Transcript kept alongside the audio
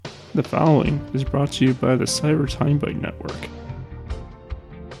The following is brought to you by the Cyber Time Bite Network.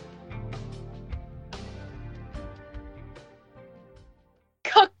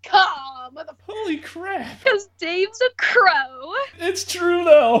 Holy crap! Because Dave's a crow. It's true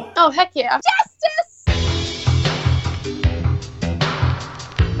though! Oh, heck yeah. Justice!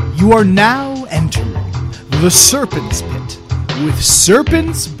 You are now entering the Serpent's Pit with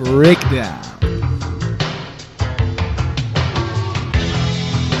Serpent's Breakdown.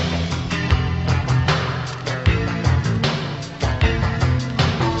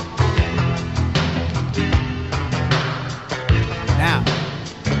 Now,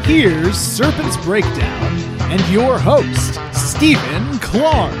 here's Serpent's Breakdown and your host, Stephen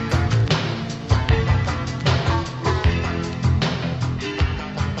Clark.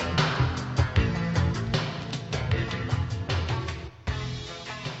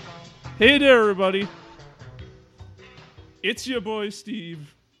 Hey there, everybody. It's your boy,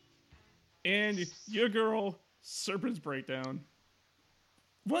 Steve, and your girl, Serpent's Breakdown.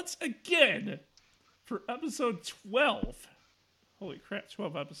 Once again, for episode 12. Holy crap,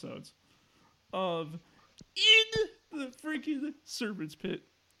 12 episodes of In the Freaking Serpent's Pit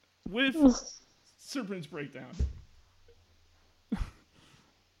with Serpent's Breakdown.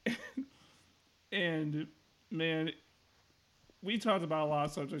 and, man, we talked about a lot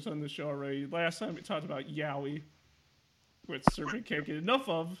of subjects on the show already. Last time we talked about Yowie, which Serpent can't get enough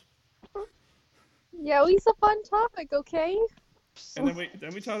of. Yowie's a fun topic, okay? And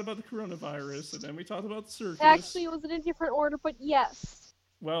then we talked about the coronavirus, and then we talked about the circus. Actually, it was in a different order, but yes.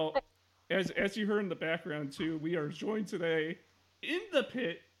 Well, as you heard in the background too, we are joined today in the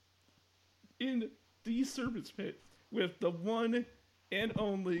pit, in the Serpent's Pit, with the one and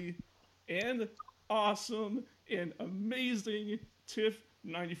only and awesome and amazing Tiff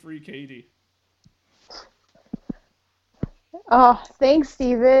 93 KD. Oh, thanks,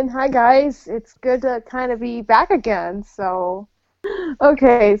 Steven. Hi, guys. It's good to kind of be back again. So,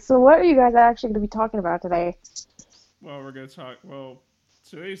 okay, so what are you guys actually going to be talking about today? Well, we're going to talk,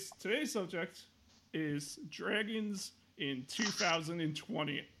 today's subject is dragons in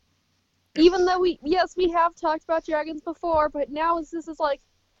 2020. Even though we have talked about dragons before, but now this is like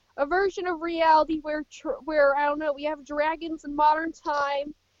a version of reality where I don't know, we have dragons in modern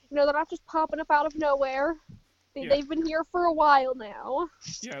time. You know, they're not just popping up out of nowhere. They've been here for a while now.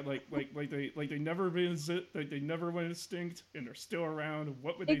 Yeah, like they never they never went extinct, and they're still around.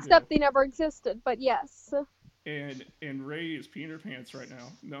 What would they do? Except they never existed, but yes. And Ray is peeing her pants right now.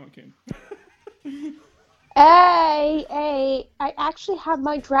 No, I'm kidding. Hey, I actually have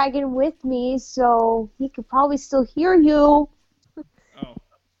my dragon with me, so he could probably still hear you. Oh.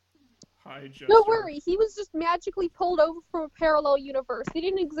 Hi, Jester. Don't worry, he was just magically pulled over from a parallel universe. He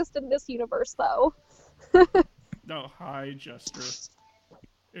didn't exist in this universe, though. No, hi, Jester.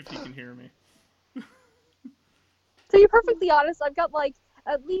 If he can hear me. To be perfectly honest, I've got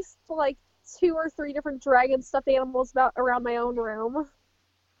at least 2 or 3 different dragon stuffed animals around my own room.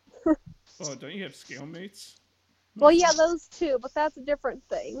 Oh, don't you have scale mates? Well, yeah, those too, but that's a different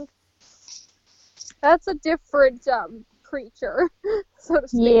thing. That's a different creature, so to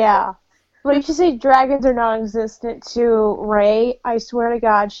speak. Yeah. But if you say dragons are non-existent to Ray, I swear to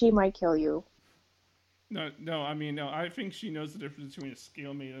God, she might kill you. No, I mean, no, I think she knows the difference between a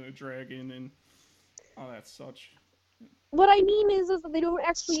scale mate and a dragon and all that such. What I mean is that they don't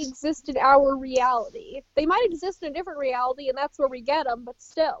actually exist in our reality. They might exist in a different reality, and that's where we get them, but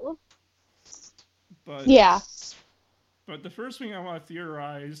still. But yeah. But the first thing I want to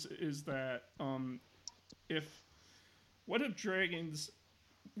theorize is that, what if dragons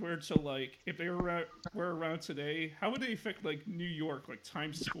were to, if they were around today, how would they affect, New York,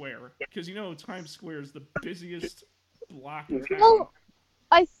 Times Square? Because, Times Square is the busiest block of town. Well,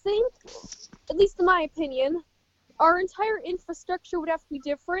 I think, at least in my opinion, our entire infrastructure would have to be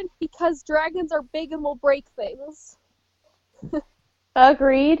different because dragons are big and will break things.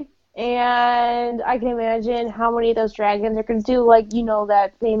 Agreed. And I can imagine how many of those dragons are going to do,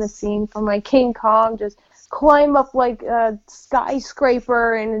 that famous scene from, King Kong, just climb up, a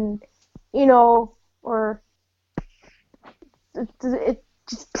skyscraper and, or it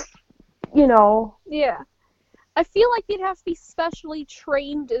just, Yeah. I feel like they'd have to be specially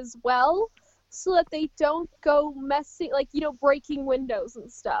trained as well so that they don't go messing, breaking windows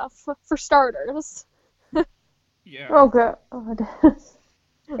and stuff, for starters. Yeah. Oh, God.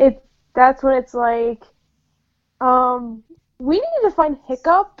 That's when it's we need to find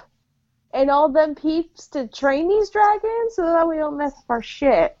Hiccup and all them peeps to train these dragons so that we don't mess up our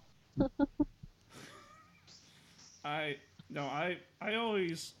shit. I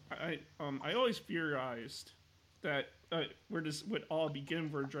always theorized that where this would all begin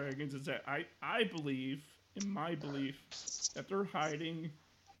for dragons is that I believe, in my belief, that they're hiding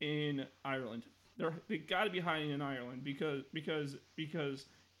in Ireland. They got to be hiding in Ireland because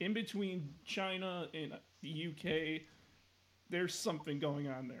in between China and the UK, there's something going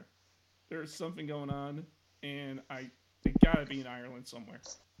on there. There's something going on, and they got to be in Ireland somewhere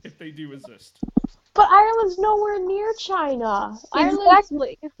if they do exist. But Ireland's nowhere near China.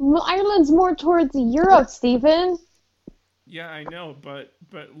 Exactly. Ireland's more towards Europe, Stephen. Yeah, I know, but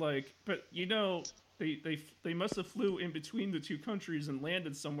you know, they must have flew in between the two countries and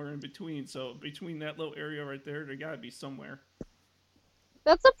landed somewhere in between. So between that little area right there, they gotta be somewhere.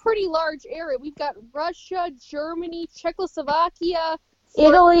 That's a pretty large area. We've got Russia, Germany, Czechoslovakia,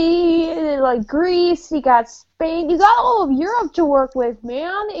 Italy, like Greece, you got Spain, you got all of Europe to work with,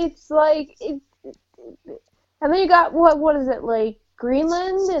 man. It's like, and then you got, what is it, like,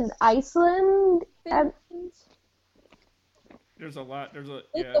 Greenland and Iceland? And there's a lot,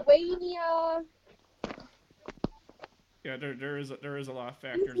 Lithuania. Yeah, there is a lot of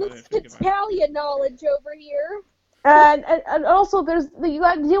factors. Italian knowledge over here. And also you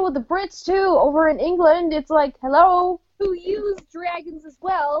got to deal with the Brits too over in England. It's like, hello, who use dragons as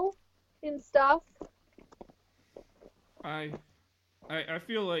well and stuff. I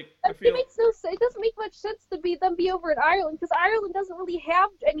feel like it makes no sense. It doesn't make much sense to be over in Ireland because Ireland doesn't really have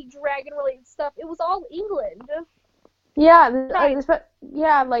any dragon related stuff. It was all England. Yeah,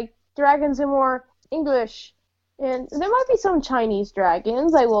 like dragons are more English. And there might be some Chinese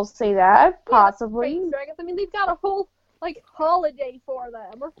dragons, I will say that, possibly. Yeah, dragons. I mean, they've got a whole, like, holiday for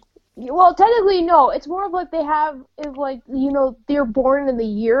them. Well, technically, no. It's more of like they're born in the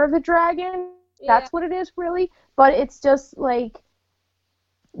year of the dragon. Yeah. That's what it is, really. But it's just, like,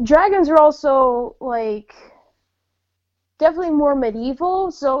 dragons are also, like, definitely more medieval.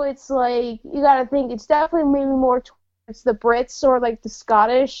 So it's, like, you gotta think, it's definitely maybe more towards the Brits or, like, the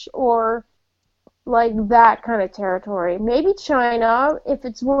Scottish or like that kind of territory. Maybe China, if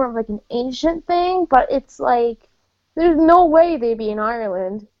it's more of like an ancient thing, but it's like, there's no way they'd be in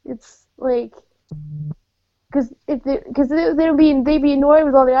Ireland. It's like, because they'd be annoyed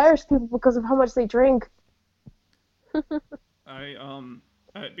with all the Irish people because of how much they drink.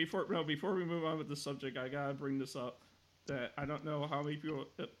 Before we move on with the subject, I gotta bring this up, that I don't know how many people,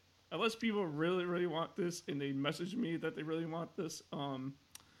 unless people really, really want this and they message me that they really want this,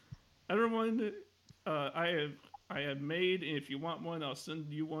 everyone, I have made, and if you want one, I'll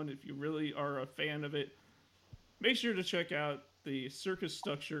send you one if you really are a fan of it. Make sure to check out the Circus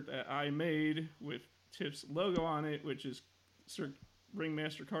Stuck shirt that I made with Tiff's logo on it, which is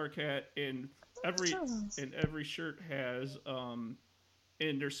Ringmaster Carcat, and every shirt has and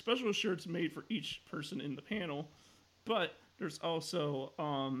there's special shirts made for each person in the panel, but there's also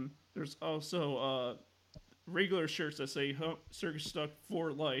regular shirts that say Circus Stuck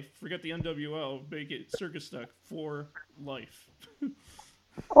for life. Forget the NWO, make it Circus Stuck for life.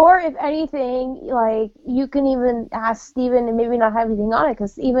 Or if anything, like, you can even ask Steven and maybe not have anything on it,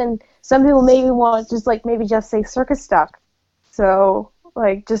 because even some people maybe want just say Circus Stuck. So,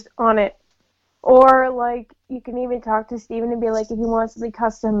 like, just on it. Or, like, you can even talk to Steven and be like, if he wants something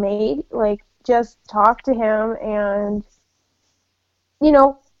custom made, like, just talk to him and,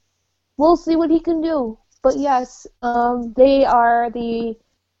 we'll see what he can do. But yes, they are the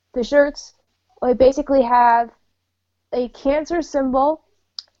shirts. They basically have a cancer symbol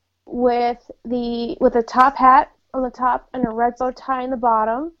with a top hat on the top and a red bow tie in the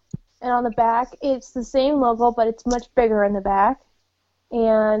bottom, and on the back it's the same logo, but it's much bigger in the back.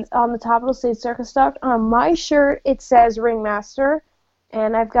 And on the top it'll say Circus Stuck. On my shirt it says Ringmaster,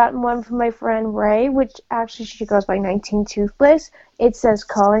 and I've gotten one from my friend Ray, which actually she goes by 19 Toothless. It says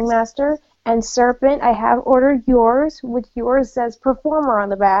Calling Master. And Serpent, I have ordered yours, which yours says Performer on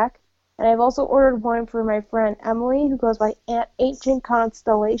the back. And I've also ordered one for my friend Emily, who goes by Ancient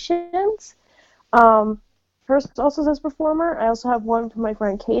Constellations. Hers also says Performer. I also have one for my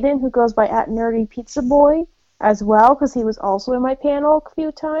friend Caden, who goes by Nerdy Pizza Boy as well, because he was also in my panel a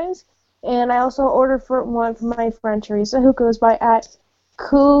few times. And I also ordered one for my friend Teresa, who goes by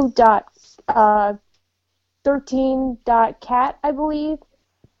 @ku.13.cat, I believe.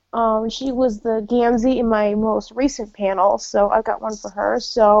 She was the Gamzee in my most recent panel, so I got one for her.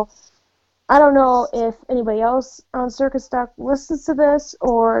 So I don't know if anybody else on Circus Stuck listens to this,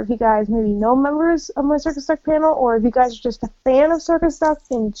 or if you guys maybe know members of my Circus Stuck panel, or if you guys are just a fan of Circus Stuck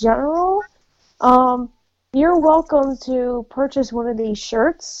in general. You're welcome to purchase one of these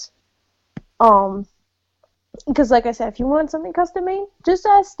shirts. Because like I said, if you want something custom made, just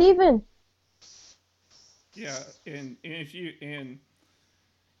ask Steven. Yeah, and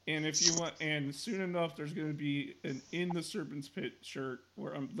And if you want, and soon enough, there's going to be an In the Serpent's Pit shirt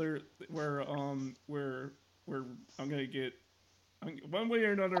where where I'm going to get one way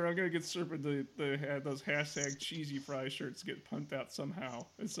or another. I'm going to get Serpent to have those hashtag cheesy fry shirts get pumped out somehow,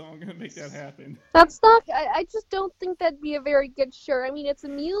 and so I'm going to make that happen. That's not. I just don't think that'd be a very good shirt. I mean, it's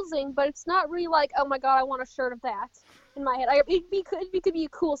amusing, but it's not really like, oh my god, I want a shirt of that in my head. It could be a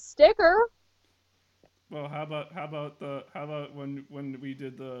cool sticker. Well, how about when we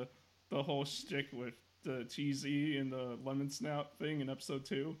did the whole shtick with the TZ and the lemon snout thing in episode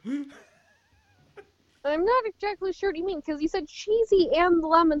 2? I'm not exactly sure what you mean, because you said cheesy and the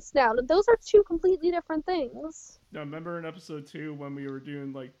lemon snout. Those are two completely different things. Now, remember in episode 2 when we were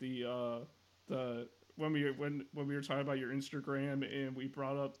doing like when we were talking about your Instagram and we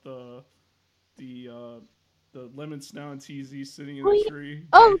brought up the lemon snout and TZ sitting in the tree.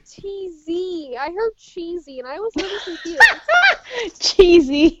 Oh, TZ. I heard cheesy, and I was really confused.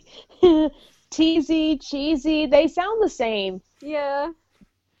 Cheesy. TZ, cheesy. They sound the same. Yeah.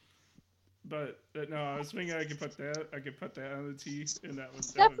 But no, I was thinking I could put that on the T, and that was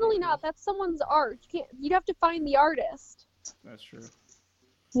Definitely not. That's someone's art. You'd have to find the artist. That's true.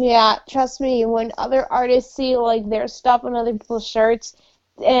 Yeah, trust me, when other artists see like their stuff on other people's shirts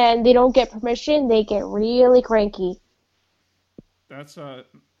and they don't get permission, they get really cranky. That's no,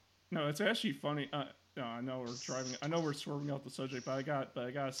 it's actually funny. No, I know we're swerving off the subject, but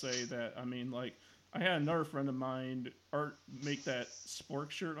I gotta say that I mean, like, I had another friend of mine make that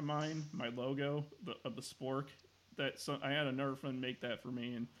Spork shirt of mine, my logo of the Spork. I had another friend make that for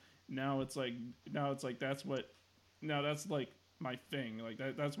me, and now it's like that's like my thing. Like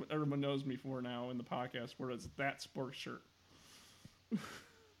that's what everyone knows me for now in the podcast, where it's that Spork shirt.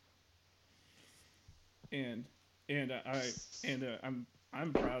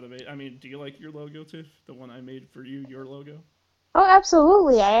 I'm proud of it. I mean, do you like your logo, Tiff? The one I made for you, your logo? Oh,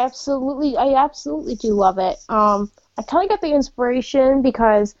 absolutely. I absolutely do love it. I kind of got the inspiration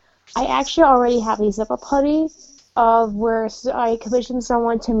because I actually already have a zip-up hoodie of where I commissioned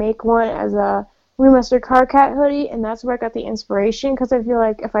someone to make one as a remastered Carcat hoodie, and that's where I got the inspiration, because I feel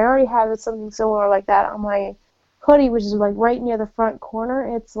like if I already have something similar like that on my hoodie, which is like right near the front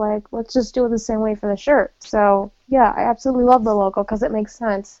corner, it's like, let's just do it the same way for the shirt. So yeah, I absolutely love the logo because it makes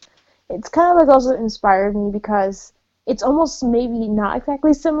sense. It's kind of like also inspired me because it's almost maybe not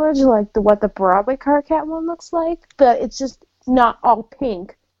exactly similar to like what the Broadway Carcat one looks like, but it's just not all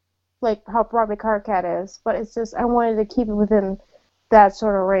pink like how Broadway Carcat is. But it's just, I wanted to keep it within that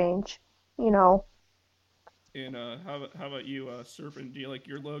sort of range, you know. And how about you, Serpent? Do you like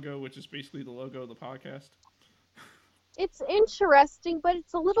your logo, which is basically the logo of the podcast? It's interesting, but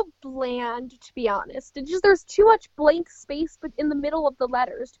it's a little bland, to be honest. It's just there's too much blank space, but in the middle of the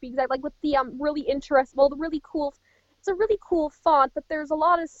letters, to be exact. Like with the really interesting, well, the really cool. It's a really cool font, but there's a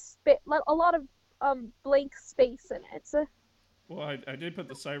lot of blank space in it. Well, I did put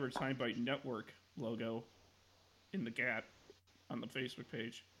the Cyber Time Bite Network logo in the gap on the Facebook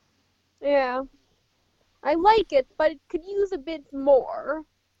page. Yeah, I like it, but it could use a bit more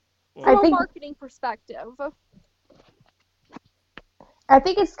Well, from a marketing perspective. I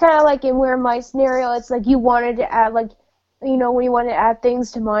think it's kind of like in where my scenario, it's like you wanted to add, like, you know, when you wanted to add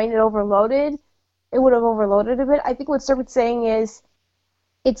things to mine, it overloaded. It would have overloaded a bit. I think what Serpent's saying is,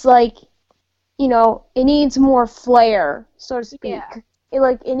 it's like, you know, it needs more flair, so to speak. Yeah.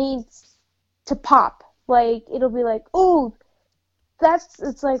 It needs to pop. Like, it'll be like, ooh,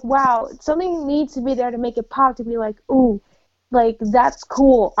 it's like, wow, something needs to be there to make it pop, to be like, ooh, like, that's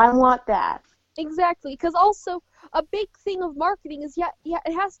cool. I want that. Exactly, because also a big thing of marketing is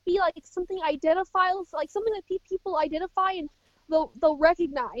it has to be like something identifiable, like something that people identify and they'll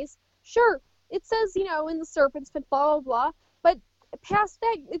recognize. Sure, it says, you know, in the Serpent's Pit, blah blah blah, but past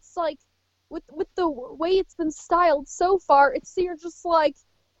that, it's like with the way it's been styled so far, you're just like,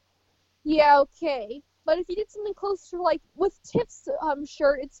 yeah, okay. But if you did something closer, like with Tiff's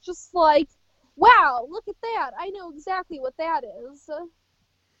shirt, it's just like, wow, look at that! I know exactly what that is.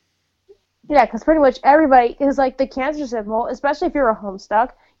 Yeah, because pretty much everybody is like the cancer symbol, especially if you're a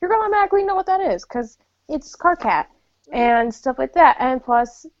Homestuck, you're going to automatically know what that is, because it's Carcat and stuff like that. And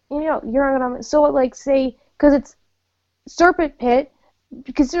plus, you know, you're going to, so like say, because it's Serpent Pit,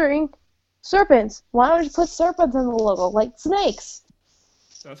 considering serpents, why don't you put serpents in the logo, like snakes?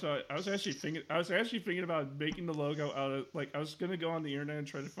 That's what I was actually thinking. I was actually thinking about making the logo out of, like, I was going to go on the internet and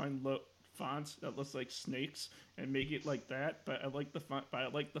try to find fonts that looks like snakes and make it like that, but I like the font,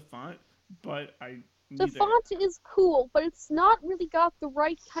 but the font is cool, but it's not really got the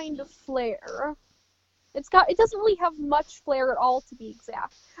right kind of flair. It doesn't really have much flair at all, to be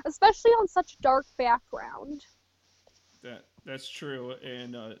exact, especially on such a dark background. That's true,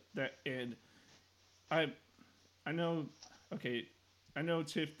 and I I know. Okay, I know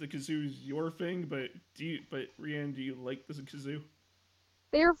Tiff the kazoo is your thing, but Rianne, do you like the kazoo?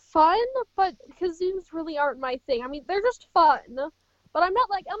 They're fun, but kazoos really aren't my thing. I mean, they're just fun, but I'm not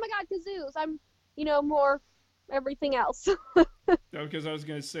like, oh my god, kazoos. I'm, more everything else. No, because I was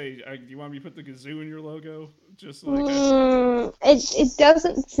gonna say, do you want me to put the kazoo in your logo? Just It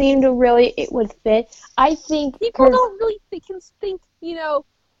doesn't seem to really it would fit. I think People don't really think,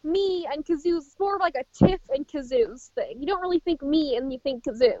 me and kazoos. It's more of like a Tiff and kazoos thing. You don't really think me and you think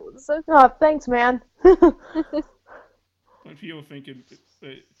kazoos. Oh, thanks, man. when people thinking,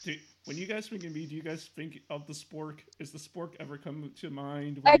 when you guys think of me, do you guys think of the spork? Is the spork ever come to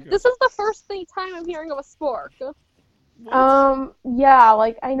mind? This is the first time I'm hearing of a spork. What? Yeah,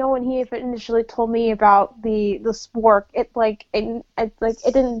 like I know when he initially told me about the spork, it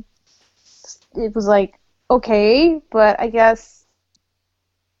didn't. It was like okay, but I guess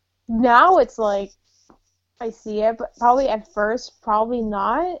now it's like I see it, but probably at first, probably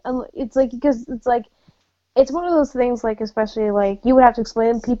not. It's like because it's like it's one of those things like especially like you would have to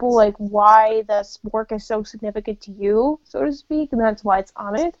explain to people like why the spork is so significant to you, so to speak, and that's why it's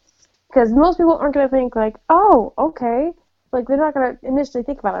on it. Because most people aren't going to think, like, oh, okay. Like, they're not going to initially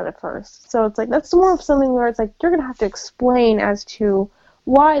think about it at first. So it's like, that's more of something where it's like, you're going to have to explain as to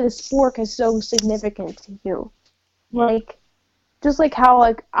why the spork is so significant to you. Like, just like how,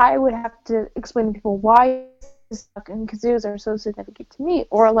 like, I would have to explain to people why stuck and kazoos are so significant to me.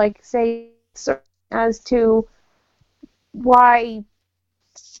 Or, like, say, as to why,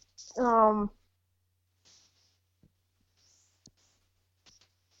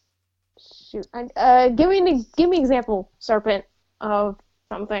 shoot. Give me an example, Serpent, of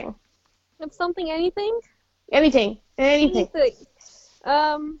something. Of something, anything? Anything.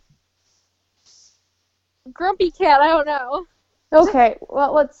 Grumpy Cat, I don't know. Okay,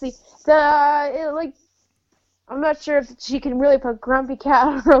 well, let's see. I'm not sure if she can really put Grumpy Cat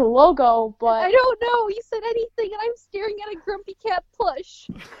on her logo, but... I don't know. You said anything, and I'm staring at a Grumpy Cat plush.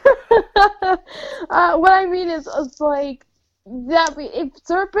 What I mean is, it's like... that if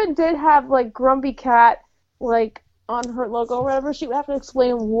Serpent did have like Grumpy Cat like on her logo or whatever, she would have to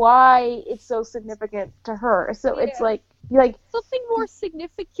explain why it's so significant to her. So it's like something more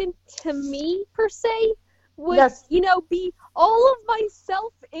significant to me per se would yes. Be all of my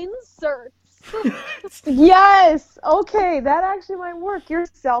self inserts. Yes. Okay, that actually might work. Your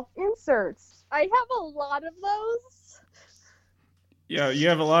self inserts. I have a lot of those. Yeah, you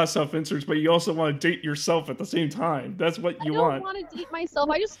have a lot of self-inserts, but you also want to date yourself at the same time. That's what you want. I don't want to date myself.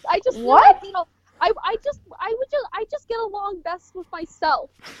 I just what? I just get along best with myself.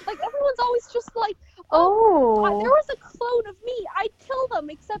 Like everyone's always just like, there was a clone of me. I'd kill them,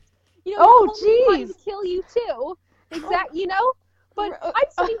 except trying to kill you too. Exactly, But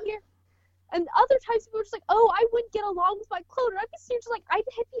I'm sitting here, and other times people are just like, oh, I wouldn't get along with my clone. And I'm just like, I'd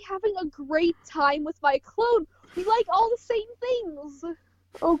be having a great time with my clone. We like all the same things.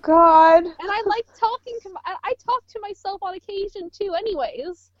 Oh God. And I like talking to I talk to myself on occasion too,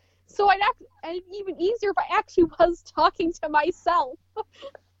 anyways. So it'd be even easier if I actually was talking to myself.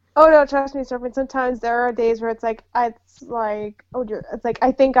 Oh no, trust me, Serpent. Sometimes there are days where it's like oh dear, it's like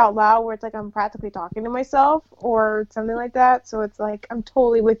I think out loud, where it's like I'm practically talking to myself or something like that. So it's like I'm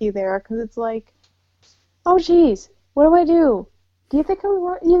totally with you there, because it's like, oh geez, what do I do? Do you think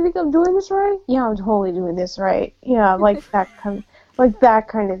I'm doing this right? Yeah, I'm totally doing this right. Yeah, like that kind of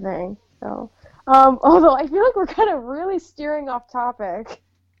thing. So, although I feel like we're kind of really steering off topic.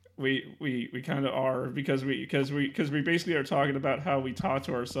 We kind of are, because we basically are talking about how we talk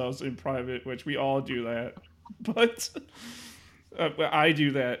to ourselves in private, which we all do that, but I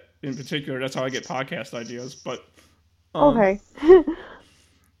do that in particular. That's how I get podcast ideas. But okay.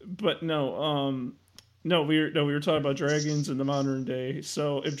 But no, we were talking about dragons in the modern day.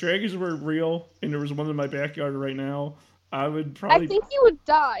 So if dragons were real and there was one in my backyard right now, I would probably... I think you would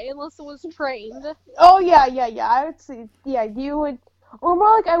die unless it was trained. Oh yeah. I would see. Yeah, you would. Or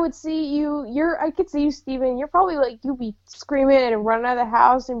more like I would see you. I could see you, Steven. You're probably like you'd be screaming and running out of the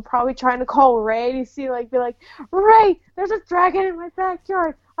house and probably trying to call Ray to be like, Ray, there's a dragon in my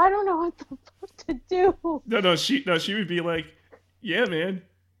backyard. I don't know what the fuck to do. No, she would be like, yeah, man,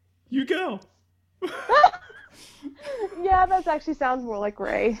 you go. Yeah, that actually sounds more like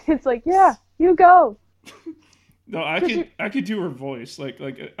Ray. It's like, yeah, you go. No, I could do her voice oh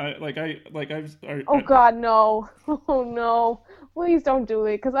God, no. Oh no, please don't do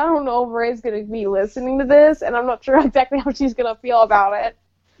it, because I don't know if Ray's gonna be listening to this, and I'm not sure exactly how she's gonna feel about it.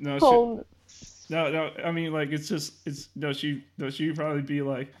 No, I mean, like, she'd probably be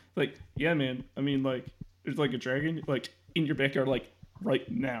like, yeah, man, I mean, like, there's like a dragon, like, in your backyard, like, right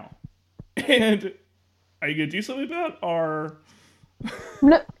now. And are you going to do something about it, or...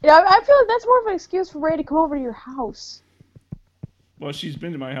 No, I feel like that's more of an excuse for Ray to come over to your house. Well, she's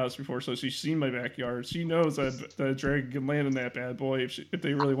been to my house before, so she's seen my backyard. She knows that the dragon can land in that bad boy if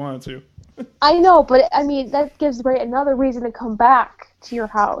they really wanted to. I know, but I mean, that gives Ray another reason to come back to your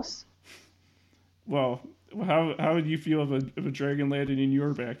house. Well, how would you feel if a dragon landed in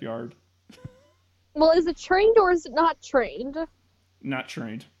your backyard? Well, is it trained or is it not trained? Not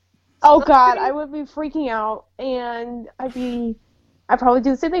trained. Oh God, I would be freaking out, and I'd probably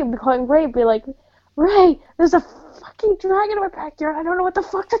do the same thing. I'd be calling Ray, be like, Ray, there's a fucking dragon in my backyard. I don't know what the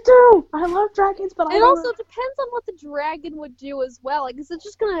fuck to do. I love dragons, but I It don't also know. depends on what the dragon would do as well. Like, is it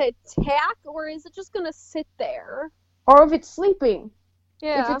just gonna attack or is it just gonna sit there? Or if it's sleeping.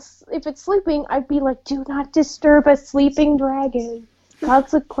 Yeah. If it's sleeping, I'd be like, do not disturb a sleeping dragon.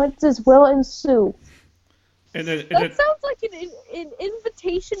 Consequences will ensue. And then, That sounds like an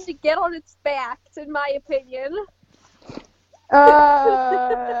invitation to get on its back, in my opinion.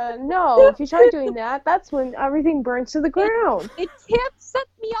 No. If you try doing that, that's when everything burns to the ground. It can't set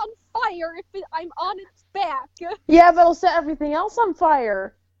me on fire if I'm on its back. Yeah, but it'll set everything else on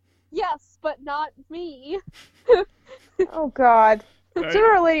fire. Yes, but not me. Oh God. Right.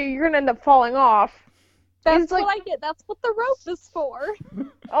 Sooner or later, you're gonna end up falling off. That's It's like- what I get. That's what the rope is for.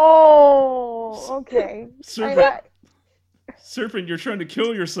 Oh, okay. Serpent, you're trying to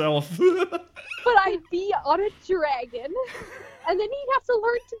kill yourself. But I'd be on a dragon. And then he'd have to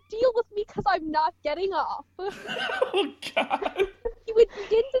learn to deal with me because I'm not getting off. Oh, God. He would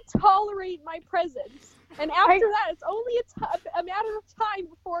begin to tolerate my presence. And after that, it's only a matter of time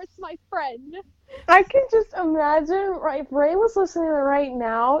before it's my friend. I can just imagine, right, if Ray was listening right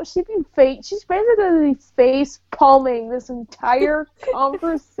now, she's basically gonna be face palming this entire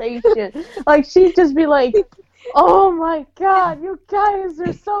conversation. Like, she'd just be like, oh my God, you guys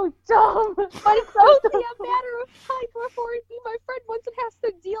are so dumb. But it's only a matter of time before it'd be my friend once it has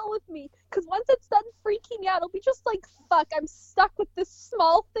to deal with me. Because once it's done freaking out, it'll be just like, fuck, I'm stuck with this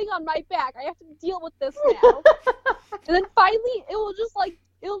small thing on my back. I have to deal with this now. And then finally, it'll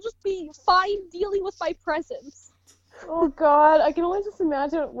just be fine dealing with my presence. Oh God, I can only just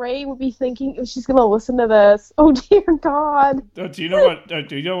imagine what Ray would be thinking if she's gonna listen to this. Oh dear God. Do you know what?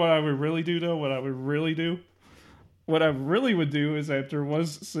 Do you know what I would really do though? What I would really do? What I really would do is if there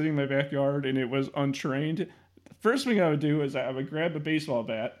was sitting in my backyard and it was untrained, the first thing I would do is I would grab a baseball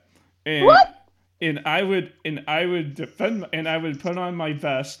bat and What? and I would defend and I would put on my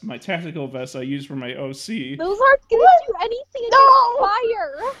vest, my tactical vest I use for my OC. Those aren't gonna What? do anything against No!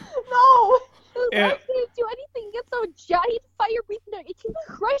 fire. No! Those And- aren't gonna do anything against a giant fire-breathing dog. It can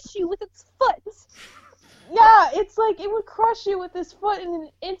crush you with its foot. Yeah, it's like it would crush you with his foot in an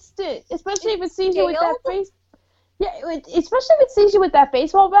instant, especially if it sees you with that scaled? face. Yeah, especially if it sees you with that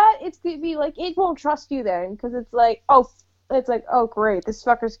baseball bat, it's gonna be like it won't trust you then, because it's like, oh great, this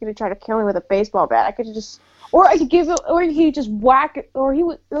fucker's gonna try to kill me with a baseball bat. I could just, or I could give it, or he could just whack, or he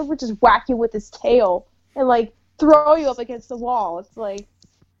would just whack you with his tail and like throw you up against the wall. It's like,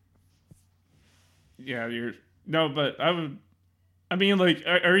 Yeah, but I would. I mean, like,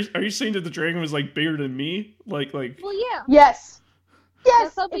 are you saying that the dragon was like bigger than me? Like. Well, yeah. yes,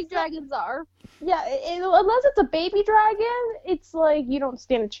 That's how big it's not- dragons are. Yeah, unless it's a baby dragon, it's like you don't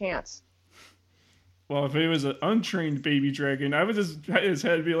stand a chance. Well, if it was an untrained baby dragon, I would just pat his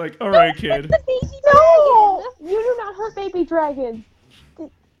head and be like, "All right, kid." The baby No, dragon. you do not hurt baby dragons.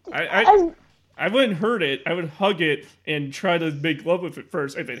 I wouldn't hurt it. I would hug it and try to make love with it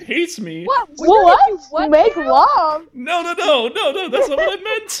first. If it hates me, What? What? Make now? love? no, that's not what I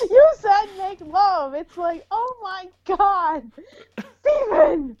meant. You said make love. It's like, oh my God,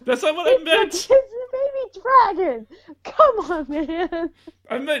 Steven! That's not what I meant. It's a baby dragon. Come on, man.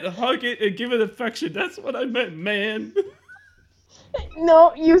 I meant hug it and give it affection. That's what I meant, man.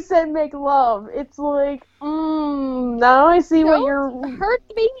 No, you said make love. It's like, now I see what Don't you're. hurt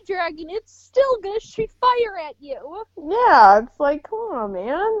the baby dragon. It's still gonna shoot fire at you. Yeah, it's like, come on,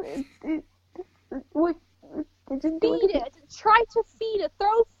 man. What? Feed it. Try to feed it.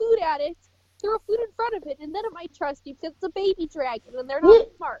 Throw food at it. Throw food in front of it, and then it might trust you because it's a baby dragon and they're not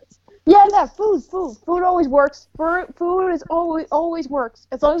Yeah. smart. Yeah, food always works. Food is always works.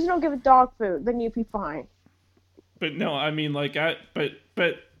 As long as you don't give it dog food, then you'd be fine. But no, I mean, like,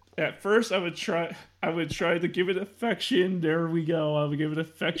 but at first I would try to give it affection. There we go. I would give it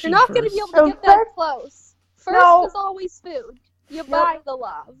affection. You're not first. gonna be able to get that close. First No. is always food. You buy the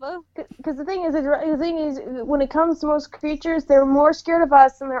love. Because the thing is, when it comes to most creatures, they're more scared of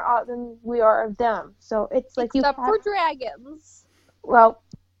us than we are of them. So it's like Except you for dragons. well,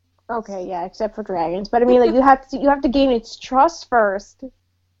 Okay, yeah, except for dragons. But I mean, like you have to gain its trust first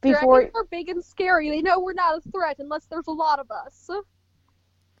before. Dragons are big and scary. They know we're not a threat unless there's a lot of us.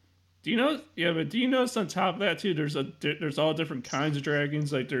 Do you know? Yeah, but do you notice on top of that too? There's all different kinds of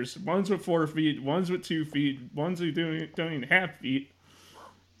dragons. Like there's ones with 4 feet, ones with 2 feet, ones who don't even have feet.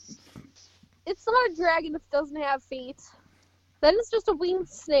 It's not a dragon if it doesn't have feet. Then it's just a winged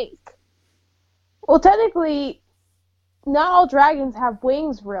snake. Well, technically, not all dragons have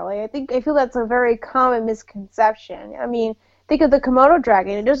wings. Really, I feel that's a very common misconception. I mean, think of the Komodo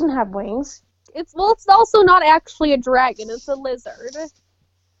dragon; it doesn't have wings. It's also not actually a dragon. It's a lizard.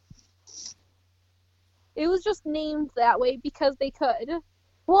 It was just named that way because they could.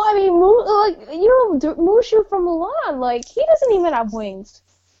 Well, I mean, Mushu from Mulan, like he doesn't even have wings.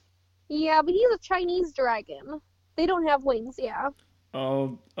 Yeah, but he's a Chinese dragon. They don't have wings, yeah.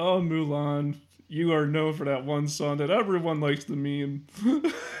 Oh, Mulan, you are known for that one song that everyone likes to meme.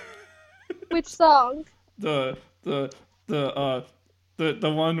 Which song? The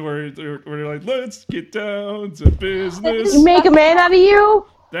one where they're like, let's get down to business. You make a man out of you.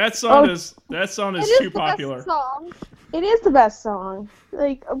 That song is too popular. Best song. It is the best song.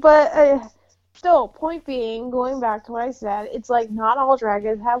 Like, but still, point being, going back to what I said, it's like not all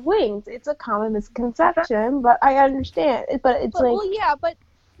dragons have wings. It's a common misconception, but I understand. Well, yeah, but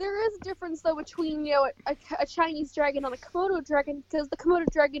there is a difference though between a Chinese dragon and a Komodo dragon, because the Komodo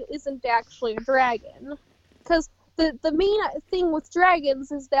dragon isn't actually a dragon. Because the main thing with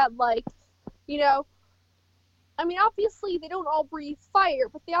dragons is that, like, I mean, obviously they don't all breathe fire,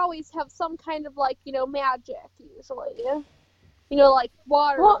 but they always have some kind of, like, magic, usually. Like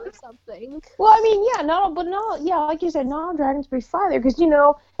water or something. Well, I mean, yeah, like you said, not all dragons breathe fire, because,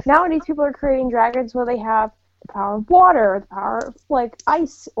 nowadays people are creating dragons where they have the power of water, the power of, like,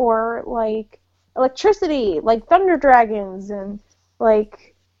 ice, or, like, electricity, like thunder dragons, and,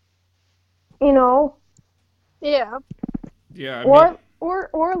 like, Yeah. Yeah,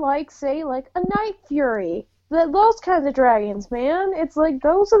 or like, say, like, a Night Fury. Those kinds of dragons, man. It's like,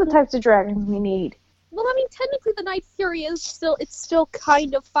 those are the types of dragons we need. Well, I mean, technically the Night Fury is still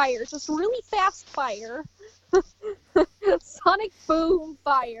kind of fire. Just really fast fire. Sonic boom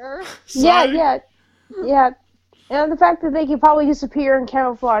fire. Yeah. And the fact that they can probably disappear and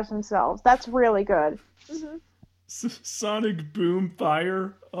camouflage themselves. That's really good. Mm-hmm. Sonic boom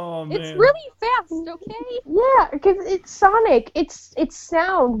fire. Oh man. It's really fast, okay? Yeah, because it's sonic. It's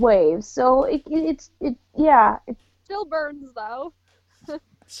sound waves. So it Still burns though.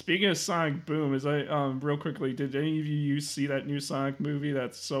 Speaking of Sonic Boom, real quickly, did any of you see that new Sonic movie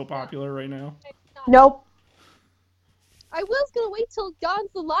that's so popular right now? Nope. I was gonna wait till it got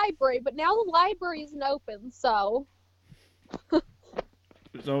into the library, but now the library isn't open, so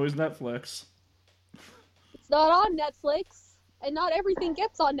There's always Netflix. it's not on Netflix, and not everything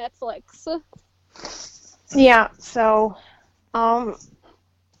gets on Netflix. Yeah, so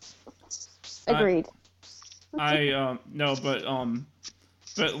agreed.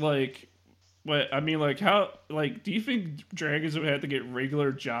 But like, what I mean, like, how, like, do you think dragons would have to get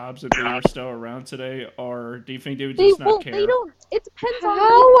regular jobs if they were still around today, or do you think they would just not care? They don't. It depends on.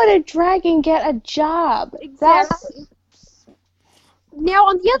 How would a dragon get a job? Exactly. Now,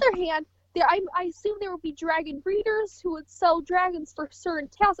 on the other hand, I assume there would be dragon breeders who would sell dragons for certain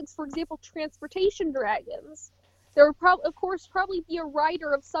tasks. For example, transportation dragons. There would probably be a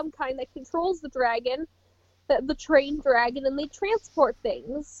rider of some kind that controls the dragon, the trained dragon, and they transport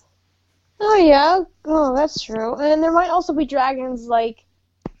things. Oh yeah, that's true. And there might also be dragons like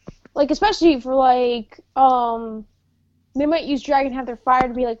especially for they might use dragon have their fire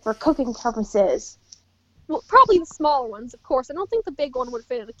to be like for cooking purposes. Well, probably the smaller ones, of course. I don't think the big one would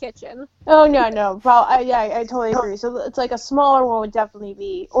fit in the kitchen. Oh no. I totally agree. So it's like a smaller one would definitely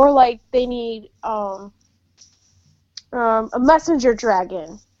be, or like they need a messenger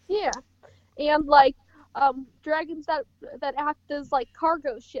dragon. Yeah, and like dragons that act as like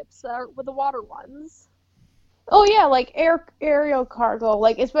cargo ships with the water ones. Oh yeah, like aerial cargo.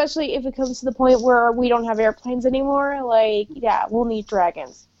 Like especially if it comes to the point where we don't have airplanes anymore. Like yeah, we'll need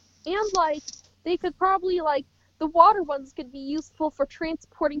dragons. And like they could probably like the water ones could be useful for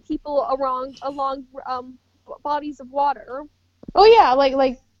transporting people along bodies of water. Oh yeah,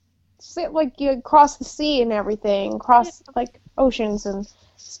 like you cross the sea and everything, cross like oceans and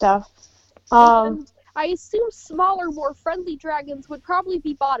stuff. And I assume smaller, more friendly dragons would probably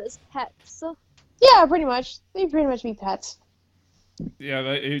be bought as pets. Yeah, pretty much. They'd pretty much be pets. Yeah,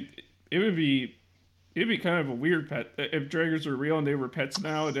 it'd be kind of a weird pet if dragons were real and they were pets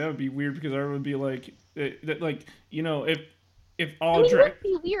now. That would be weird because everyone would be like, if if I all mean, it drag.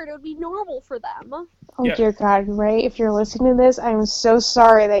 wouldn't be weird. It would be normal for them. Oh Yeah. dear God, Ray, if you're listening to this, I'm so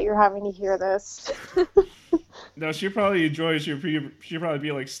sorry that you're having to hear this. No, she'd probably enjoy it. She'd probably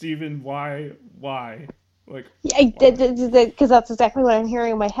be like, Steven, why? Like, Yeah, because that's exactly what I'm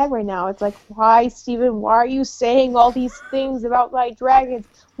hearing in my head right now. It's like, why, Steven, why are you saying all these things about my dragons?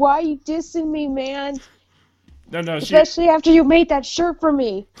 Why are you dissing me, man? no, Especially after you made that shirt for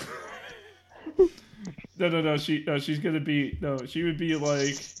me. no, she's gonna be, she would be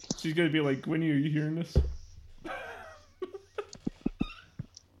like, she's gonna be like, Gwynny, are you hearing this?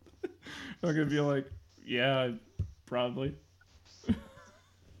 I'm gonna be like, yeah, probably.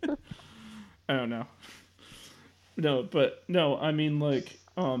 I don't know. No, I mean, like,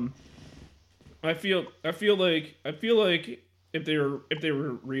 I feel like if they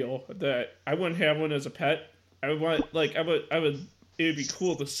were real, that I wouldn't have one as a pet. I would, it would be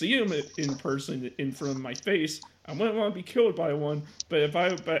cool to see him in person in front of my face. I wouldn't want to be killed by one, but if I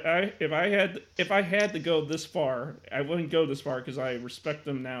had to go this far, I wouldn't go this far because I respect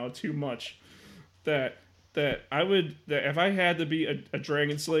them now too much. That if I had to be a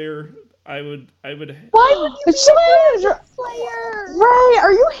dragon slayer, I would. Why would you Slayer! Ray,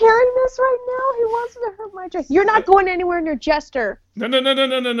 are you hearing this right now? He wants to hurt my dragon. You're not going anywhere near Jester. No.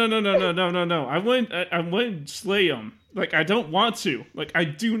 I wouldn't slay him. Like, I don't want to. Like, I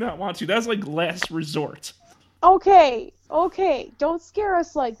do not want to. That's like last resort. Okay, don't scare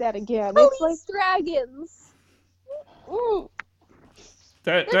us like that again. Police It's like dragons!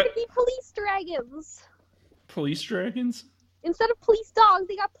 That There could be police dragons! police dragons? Instead of police dogs,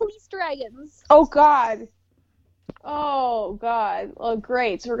 they got police dragons. Oh God. Oh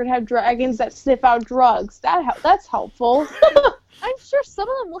great. So we're gonna have dragons that sniff out drugs. That's helpful. I'm sure some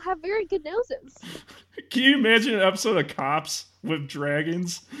of them will have very good noses. Can you imagine an episode of Cops with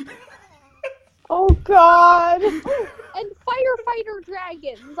dragons? Oh God. And firefighter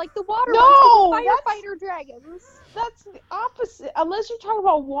dragons, like the water No, ones, like the firefighter dragons. That's the opposite. Unless you're talking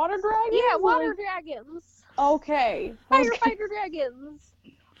about water dragons. Yeah, water like- dragons. Okay. Firefighter dragons.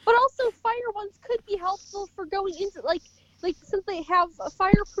 But also, fire ones could be helpful for going into, like since they have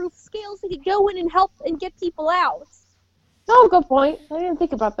fireproof scales, they could go in and help and get people out. Oh, good point. I didn't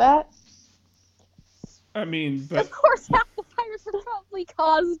think about that. I mean, but Of course, half the fires are probably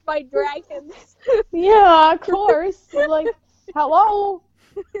caused by dragons. Yeah, of course. Like, hello.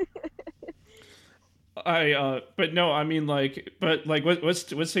 but no, I mean, let's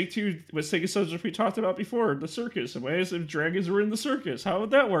take a subject we talked about before, the circus. What if dragons were in the circus? How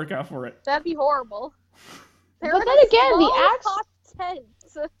would that work out for it? That'd be horrible. They're But in then a again, the small, axe- hot tent.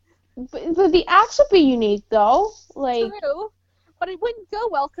 But the axe would be unique, though. Like, True, but it wouldn't go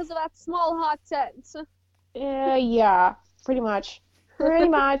well because of that small hot tent. yeah, pretty much. Pretty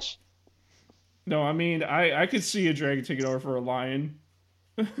much. No, I mean, I could see a dragon taking over for a lion.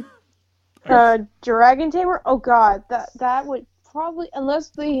 Dragon tamer? Oh God, that would probably, unless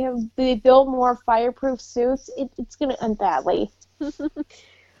they build more fireproof suits, it's gonna end badly.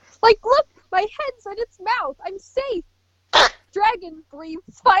 Like, look, my head's in its mouth. I'm safe. Dragon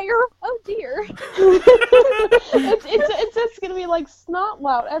breathes fire. Oh dear. It's just gonna be like snot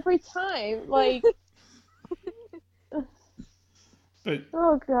loud every time. Like, But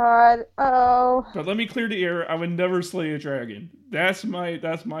oh God, oh. but let me clear the air. I would never slay a dragon. That's my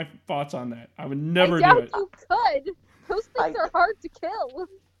thoughts on that. I would never I do doubt it. you could. Those things are hard to kill.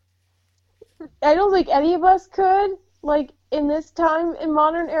 I don't think any of us could. Like, in this time, in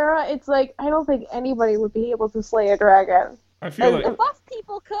modern era, it's like, I don't think anybody would be able to slay a dragon. I feel The like buff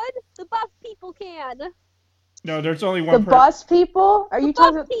people could. The buff people can. no. There's only The one. bus people? Are you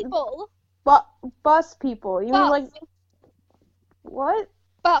Buff talking people. bus people? You mean Buff. like what?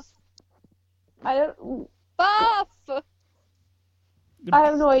 Buff. I don't. Buff. I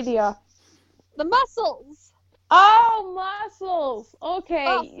have no idea. The muscles. Oh, muscles.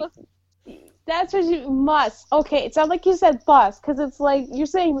 Okay, Buff. that's what you must. Okay, it sounds like you said bus because it's like you're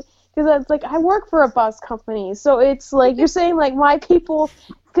saying because it's like I work for a bus company, so it's like you're saying like my people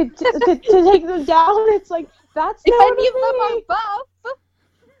could to take them down. It's like that's If not any of them me. are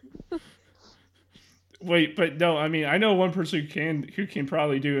buff. Wait, but no. I mean, I know one person who can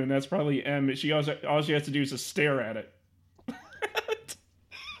probably do it, and that's probably M. All she has to do is just stare at it.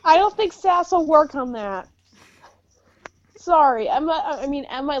 I don't think Sass will work on that. Sorry, Emma. I mean,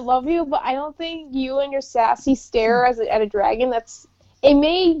 Emma, I love you, but I don't think you and your sassy stare at a dragon. It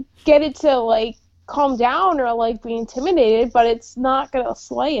may get it to like calm down or like be intimidated, but it's not gonna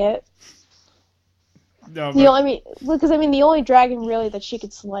slay it. No, The only, the only dragon really that she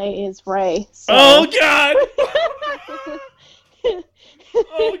could slay is Ray. So. oh God!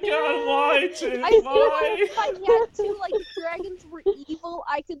 Oh God, why, Tiff? I feel like Why? if I had to, like, if dragons were evil,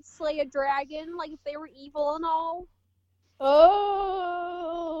 I could slay a dragon, like, if they were evil and all.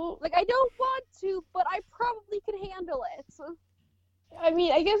 Oh. Like, I don't want to, but I probably could handle it. I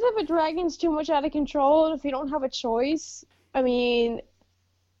mean, I guess if a dragon's too much out of control, and if you don't have a choice, I mean,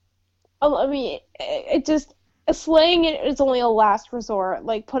 it just slaying it is only a last resort,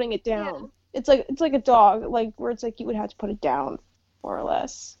 like putting it down. Yeah. It's like a dog, like where it's like you would have to put it down, more or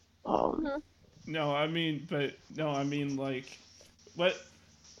less. No, I mean, like, what?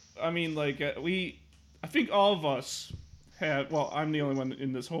 I mean, like, I think all of us have. Well, I'm the only one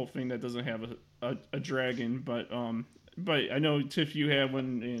in this whole thing that doesn't have a dragon, but I know Tiff, you have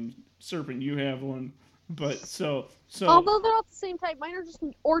one, and Serpent, you have one. But so. Although they're all the same type, mine are just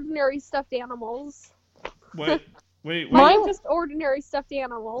ordinary stuffed animals. What? Wait. Mine are just ordinary stuffed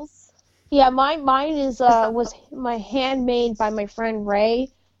animals. Yeah, mine is was my handmade by my friend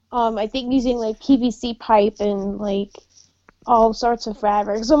Ray. I think using like PVC pipe and like all sorts of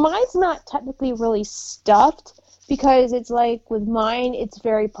fabric. So mine's not technically really stuffed because it's like with mine it's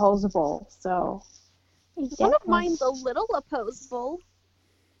very posable. So one of mine's a little opposable,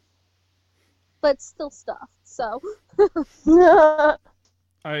 but still stuffed. So.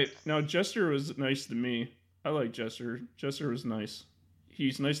 Now Jester was nice to me. I like Jester. Jester was nice.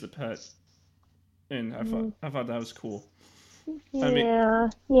 He's nice to pet, and I thought that was cool. Yeah,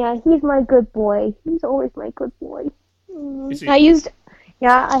 he's my good boy. He's always my good boy. I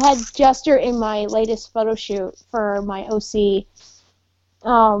had Jester in my latest photo shoot for my OC,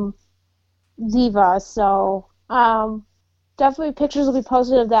 Diva. So, definitely pictures will be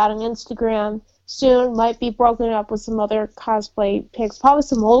posted of that on Instagram soon. Might be broken up with some other cosplay pics, probably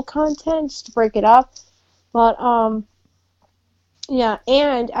some old content just to break it up. But yeah,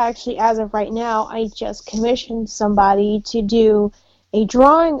 and actually, as of right now, I just commissioned somebody to do a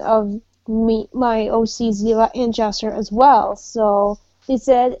drawing of my OC Ziva and Jester as well. So they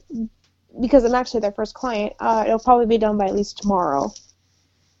said, because I'm actually their first client, it'll probably be done by at least tomorrow.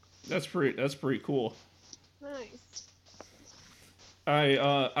 That's pretty cool. Nice.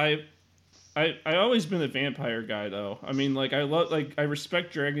 I always been a vampire guy though. I mean, like I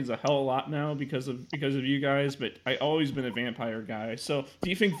respect dragons a hell of a lot now because of you guys, but I always been a vampire guy. So, do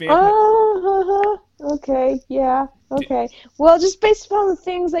you think vampire? Okay, yeah, okay. Well, just based upon the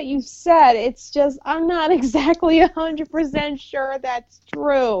things that you said, it's just I'm not exactly 100% sure that's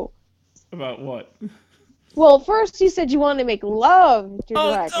true. About what? Well, first you said you wanted to make love to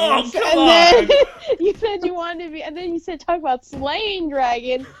dragons, come then you said you wanted to be, and then you said talk about slaying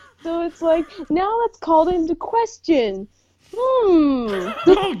dragons. So it's like, now let's call it into question.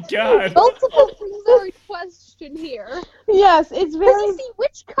 Oh, God. Multiple things are in question here. Yes, it's very... Let's see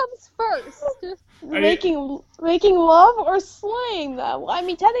which comes first. Making love or slaying them? I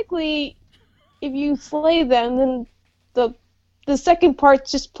mean, technically, if you slay them, then the second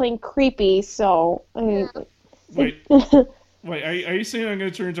part's just plain creepy, so... I mean, Wait, are you saying I'm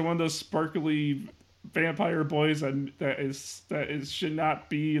going to turn into one of those sparkly vampire boys that should not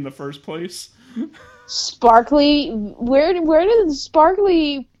be in the first place? Sparkly? Where did the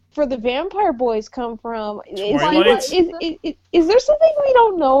sparkly for the vampire boys come from? Twilight? Is there something we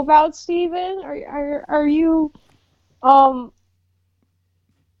don't know about, Steven? Are you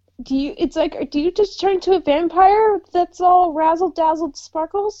do you just turn into a vampire that's all razzle-dazzled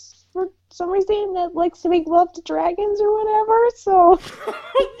sparkles for some reason that likes to make love to dragons or whatever? So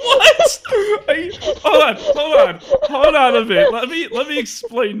what? Hold on a bit. Let me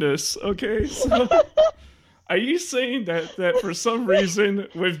explain this, okay? So, are you saying that for some reason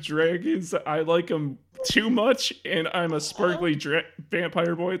with dragons I like them too much and I'm a sparkly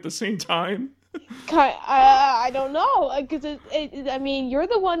vampire boy at the same time? I don't know, because I mean, you're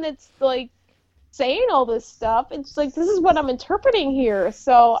the one that's like saying all this stuff. It's like, this is what I'm interpreting here,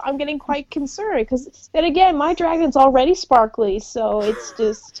 so I'm getting quite concerned, because then again, my dragon's already sparkly, so it's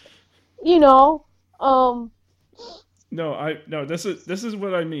just, No, this is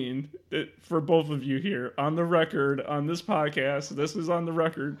what I mean for both of you here on the record on this podcast. This is on the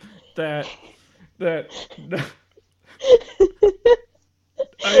record that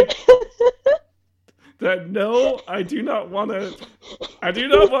no, I do not want to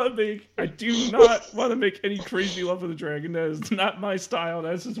make any crazy love with a dragon. That is not my style.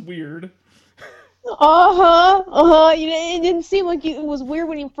 That's just weird. It didn't seem like it was weird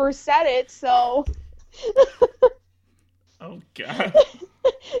when you first said it, so. Oh God.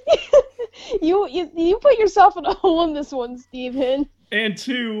 You put yourself in a hole in this one, Steven. And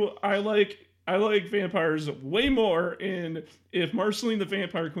two, I like I like vampires way more, and if Marceline the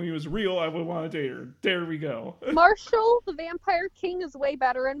Vampire Queen was real, I would want to date her. There we go. Marshall, the Vampire King, is way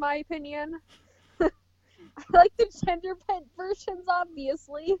better in my opinion. I like the gender bent versions,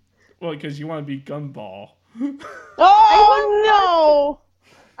 obviously. Well, because you want to be Gumball. Oh no!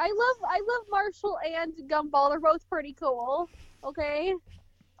 I love Marshall and Gumball. They're both pretty cool. Okay.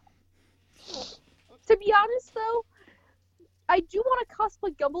 To be honest, though, I do want to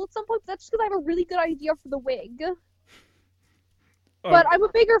cosplay Gumball at some point, but that's just because I have a really good idea for the wig. But I'm a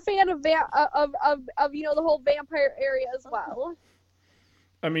bigger fan of the whole vampire area as well.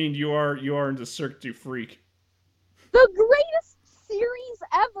 I mean, you are into Cirque du Freak. The greatest series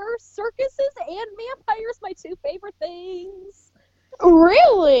ever. Circuses and vampires, my two favorite things.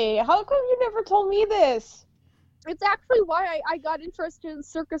 Really? How come you never told me this? It's actually why I got interested in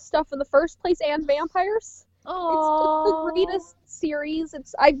circus stuff in the first place and vampires. It's the greatest series.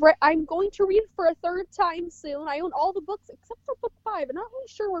 I'm going to read it for a third time soon. I own all the books except for book 5. I'm not really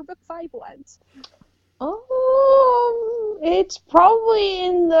sure where book 5 went. It's probably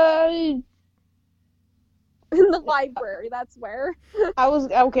in the library. That's where. I was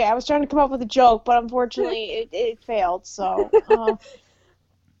trying to come up with a joke, but unfortunately it failed. So.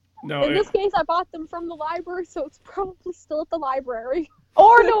 No. In this case, I bought them from the library, so it's probably still at the library.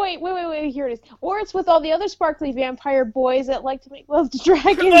 Or no, wait, here it is. Or it's with all the other sparkly vampire boys that like to make love to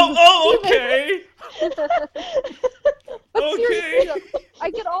dragons. Okay. But Okay. seriously, I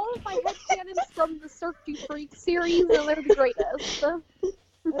get all of my headcanons from the Cirque du Freak series, and they're the greatest.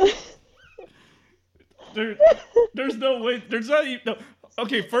 There's no way. There's not even. No.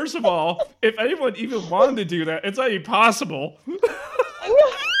 Okay, first of all, if anyone even wanted to do that, it's not even possible.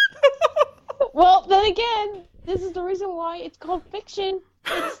 Well, then again, this is the reason why it's called fiction.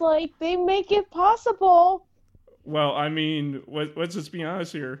 It's like they make it possible. Well, I mean, let's just be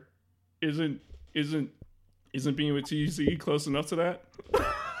honest here. Isn't being with TZ close enough to that?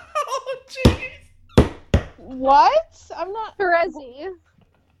 Oh, jeez. What? I'm not. Terezi.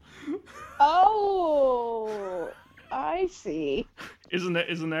 Oh, I see. Isn't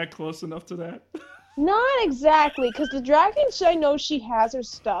that close enough to that? Not exactly, because the dragon I know she has are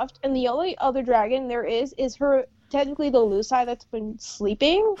stuffed, and the only other dragon there is her technically the Lucii that's been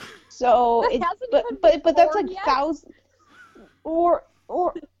sleeping. So That it's hasn't but even but been that's born like yet? thousands.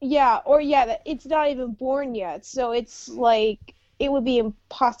 It's not even born yet. So it's like it would be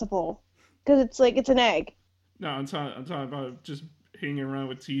impossible because it's like it's an egg. No, I'm talking about just hanging around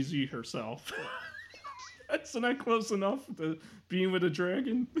with TZ herself. That's not close enough to being with a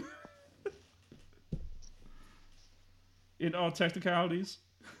dragon. In all technicalities.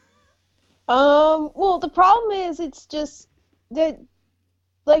 Well, the problem is it's just that,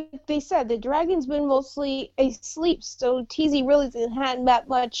 like they said, the dragon's been mostly asleep, so TZ really hadn't that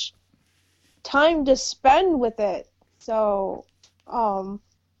much time to spend with it. So, and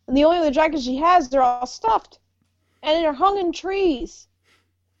the only other dragons she has, they're all stuffed, and they're hung in trees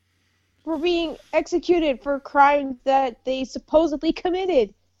for being executed for crimes that they supposedly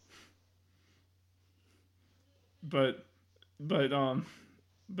committed. But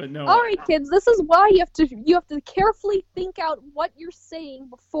no. All right, kids. This is why you have to carefully think out what you're saying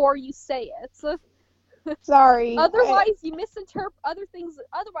before you say it. Sorry. Otherwise, you misinterpret other things.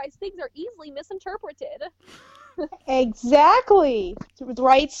 Otherwise, things are easily misinterpreted. Exactly.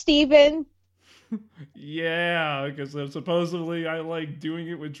 Right, Steven? Yeah, because supposedly I like doing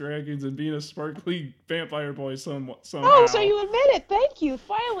it with dragons and being a sparkly vampire boy somehow. Oh, so you admit it. Thank you.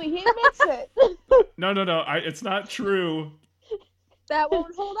 Finally, he admits it. No. It's not true. That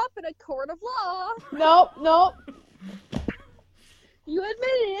won't hold up in a court of law. Nope. You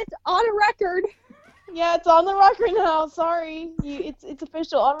admitted it on record. Yeah, it's on the record now. Sorry. It's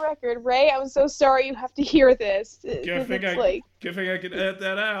official on record. Ray, I'm so sorry you have to hear this. Good thing I can edit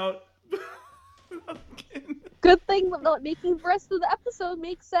that out. Good thing that making the rest of the episode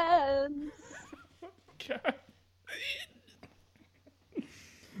makes sense. God.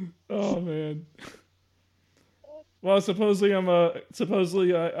 Oh man. Well, supposedly my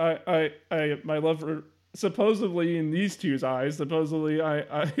love for supposedly in these two's eyes, supposedly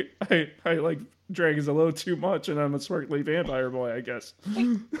I like dragons a little too much, and I'm a sparkly vampire boy, I guess.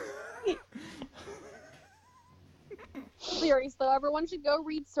 Series though, everyone should go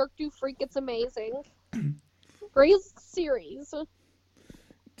read Cirque du Freak. It's amazing. Great series.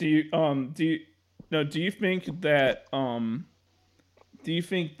 Do you think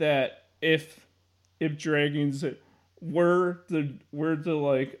that if dragons were to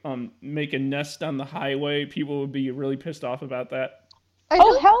like make a nest on the highway, people would be really pissed off about that?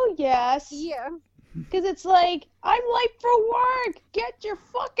 Oh hell yes. Yeah. Because it's like, I'm late for work! Get your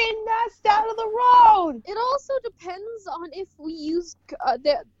fucking mess out of the road! It also depends on if we use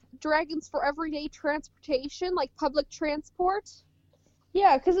the dragons for everyday transportation, like public transport.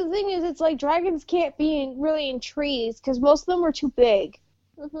 Yeah, because the thing is, it's like dragons can't be really in trees, because most of them are too big.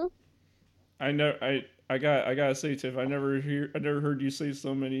 Mm-hmm. I gotta say, Tiff, I never heard you say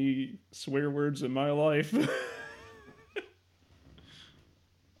so many swear words in my life.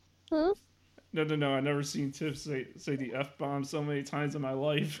 Hmm? No, I never seen Tiff say the F-bomb so many times in my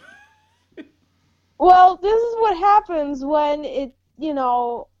life. Well, this is what happens when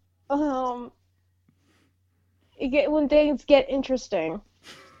when things get interesting.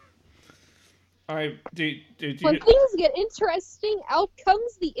 Did When you, things get interesting, out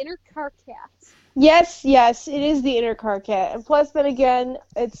comes the inner car cat. Yes, it is the inner car cat. And plus, then again,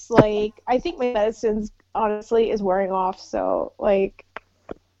 it's like, I think my medicines, honestly, is wearing off, so, like...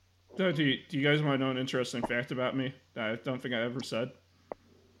 do you guys want to know an interesting fact about me that I don't think I ever said?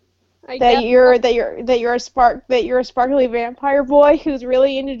 I guess. That you're a sparkly vampire boy who's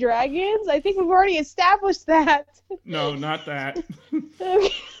really into dragons? I think we've already established that. No, not that. Okay.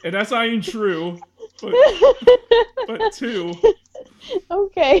 And that's not even true. But two,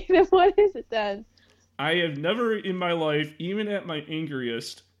 Okay, then what is it then? I have never in my life, even at my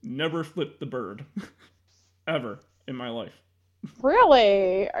angriest, never flipped the bird. Ever in my life.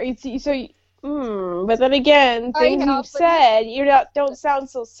 Really? But then again, things you've said, don't sound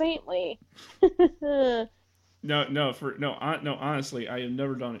so saintly. Honestly, I have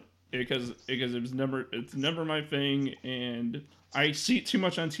never done it because it's never my thing, and I see it too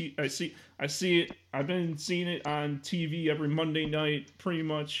much on I see it. I've been seeing it on TV every Monday night, pretty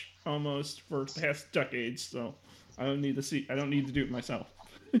much almost for the past decades. So I don't need to do it myself.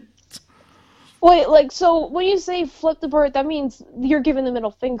 Wait, so when you say flip the bird, that means you're giving the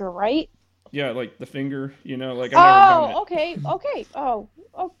middle finger, right? Yeah, like the finger, like I've never done it. Okay. Oh,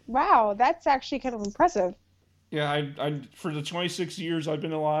 wow, that's actually kind of impressive. Yeah, I for the 26 years I've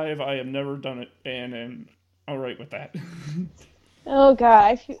been alive, I have never done it, and I'm all right with that. Oh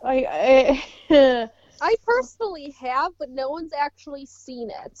God, I personally have, but no one's actually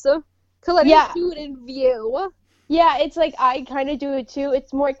seen it, so because I didn't do it in view. Yeah, it's like I kind of do it too.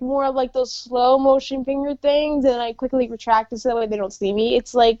 It's more like those slow motion finger things, and I quickly retract it so that way they don't see me.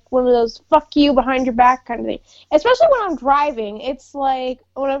 It's like one of those "fuck you" behind your back kind of thing. Especially when I'm driving, it's like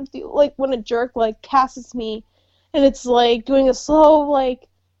when a jerk like passes me, and it's like doing a slow like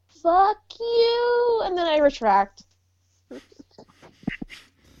 "fuck you," and then I retract.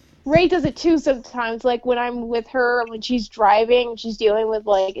 Ray does it too sometimes, like when I'm with her, when she's driving, she's dealing with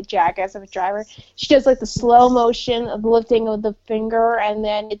like a jackass of a driver, she does like the slow motion of lifting of the finger, and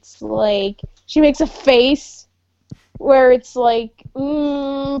then it's like, she makes a face where it's like,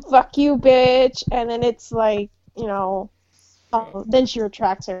 fuck you, bitch, and then it's like, then she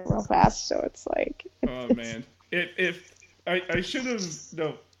retracts it real fast, so it's like... Oh, man. If I should have...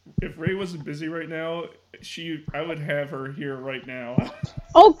 No, if Ray wasn't busy right now, I would have her here right now.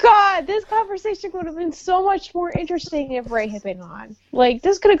 Oh God, this conversation would have been so much more interesting if Ray had been on. Like,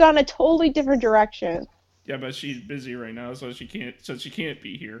 this could have gone a totally different direction. Yeah, but she's busy right now, so she can't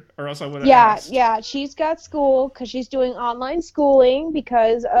be here, or else I would have asked. Yeah, she's got school because she's doing online schooling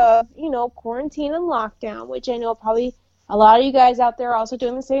because of, quarantine and lockdown, which I know probably a lot of you guys out there are also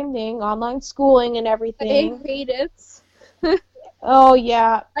doing the same thing, online schooling and everything. I hate it. Oh,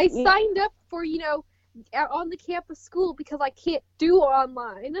 yeah. I signed up for, on the campus school because I can't do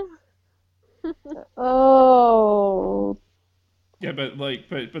online. Oh. Yeah, but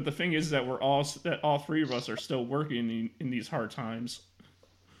the thing is that all three of us are still working in these hard times.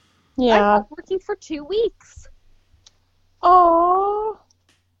 Yeah. I'm working for 2 weeks. Oh.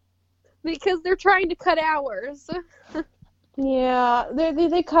 Because they're trying to cut hours. Yeah,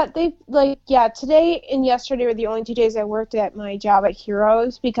 today and yesterday were the only 2 days I worked at my job at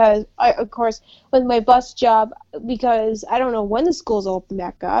Heroes because of course, with my bus job, because I don't know when the schools open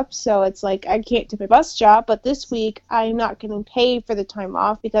back up, so it's like I can't do my bus job, but this week I'm not getting paid for the time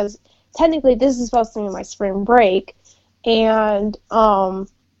off because technically this is supposed to be my spring break, and,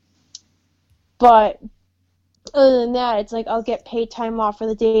 but other than that, it's like I'll get paid time off for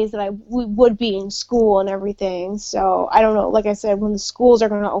the days that I would be in school and everything. So I don't know, like I said, when the schools are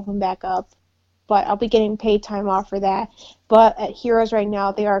going to open back up, but I'll be getting paid time off for that. But at Heroes right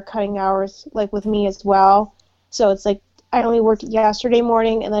now, they are cutting hours, like with me as well. So it's like I only worked yesterday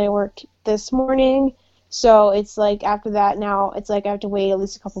morning and then I worked this morning. So it's like after that now, it's like I have to wait at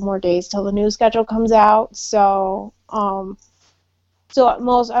least a couple more days till the new schedule comes out. So at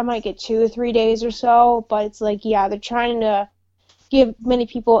most I might get 2 or 3 days or so, but it's like, yeah, they're trying to give many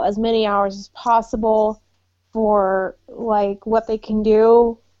people as many hours as possible for like what they can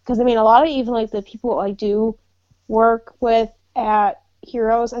do. Because I mean, a lot of even like the people I do work with at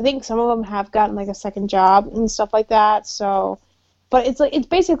Heroes, I think some of them have gotten like a second job and stuff like that. So, but it's like it's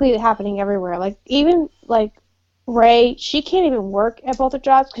basically happening everywhere. Like even like Ray, she can't even work at both her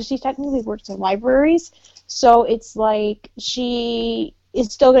jobs because she technically works in libraries. So it's like she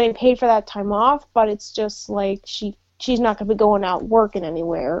is still getting paid for that time off, but it's just like she's not going to be going out working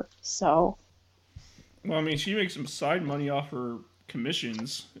anywhere. So. Well, I mean, she makes some side money off her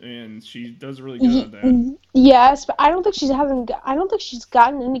commissions, and she does really good at that. Yes, but I don't think she's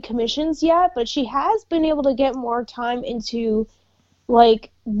gotten any commissions yet, but she has been able to get more time into like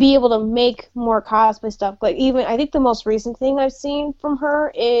be able to make more cosplay stuff. Like even I think the most recent thing I've seen from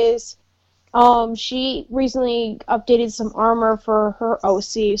her is she recently updated some armor for her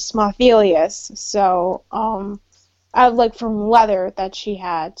OC Smothelius. So I like from leather that she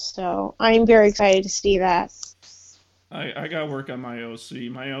had. So I'm very excited to see that. I gotta work on my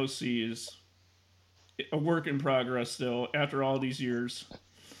OC. My OC is a work in progress still after all these years.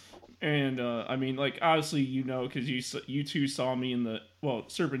 And I mean, like obviously you know because you two saw me in the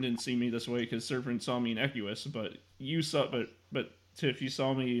Serpent didn't see me this way because Serpent saw me in Equus, but you saw but Tiff, you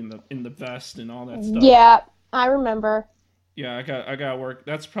saw me in the vest and all that stuff. Yeah, I remember. Yeah, I got work.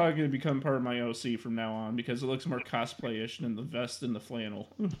 That's probably gonna become part of my OC from now on because it looks more cosplay-ish than the vest and the flannel.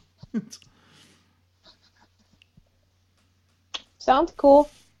 Sounds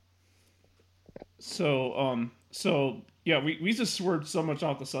cool. So yeah, we just swerved so much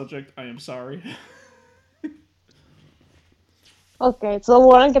off the subject. I am sorry. Okay, so we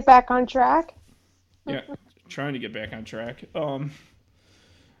want to get back on track. Yeah, trying to get back on track.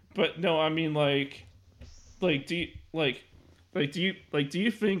 But no, I mean do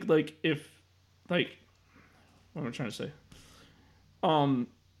you think like if like what am I trying to say?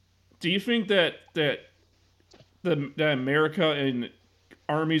 Do you think that America and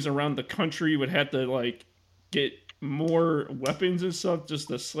armies around the country would have to like get more weapons and stuff just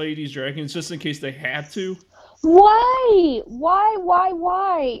to slay these dragons just in case they had to? Why?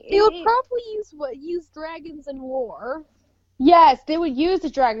 They would probably use dragons in war. Yes, they would use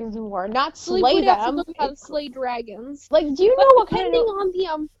the dragons in war, not So we slay would have to them. learn how to slay dragons. Like, do you But know what kind depending of... on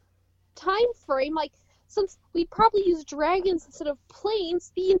the time frame, like since we'd probably use dragons instead of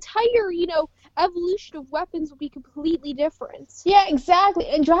planes, the entire evolution of weapons would be completely different. Yeah, exactly.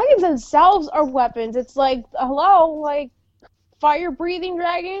 And dragons themselves are weapons. It's like, hello, like fire-breathing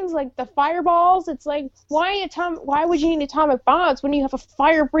dragons, like the fireballs. It's like, why would you need atomic bombs when you have a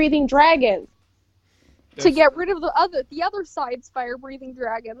fire-breathing dragon? To get rid of the other side's fire-breathing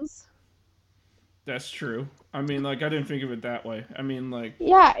dragons. That's true. I mean, like, I didn't think of it that way. I mean, like...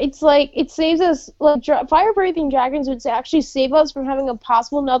 Yeah, it's like, it saves us... Like, fire-breathing dragons would actually save us from having a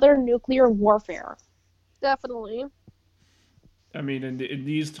possible another nuclear warfare. Definitely. I mean, in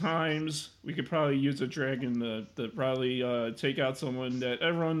these times, we could probably use a dragon to probably take out someone that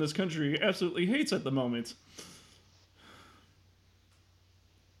everyone in this country absolutely hates at the moment.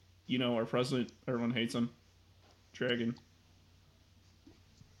 You know, our president, everyone hates him. Dragon.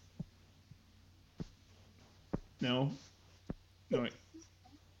 No? No, wait.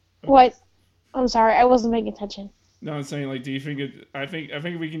 What? I'm sorry, I wasn't paying attention. No, I'm saying, like, do you think I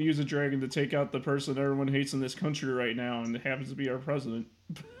think we can use a dragon to take out the person everyone hates in this country right now, and it happens to be our president.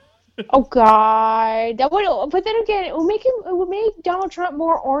 Oh God, that would. But then again, it would make Donald Trump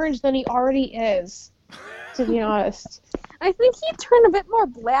more orange than he already is. To be honest. I think he'd turn a bit more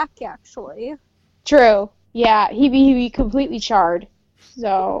black, actually. True. Yeah, he'd be completely charred.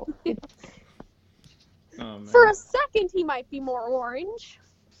 So. Oh, For a second, he might be more orange.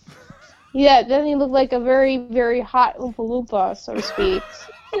 Yeah, then he looked like a very, very hot Oompa Loompa, so to speak.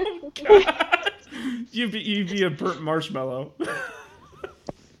 Oh, God. You'd be a burnt marshmallow.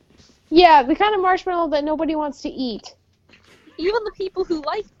 Yeah, the kind of marshmallow that nobody wants to eat. Even the people who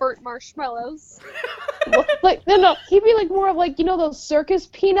like burnt marshmallows. Like no, he'd be like more of like those circus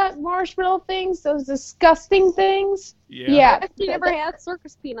peanut marshmallow things, those disgusting things. Yeah. I've actually never had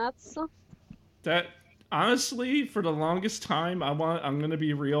circus peanuts. That honestly, for the longest time, I'm gonna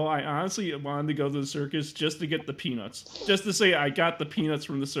be real. I honestly wanted to go to the circus just to get the peanuts, just to say I got the peanuts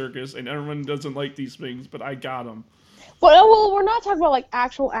from the circus, and everyone doesn't like these things, but I got them. Well, we're not talking about like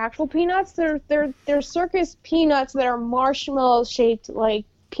actual peanuts. They're circus peanuts that are marshmallow shaped like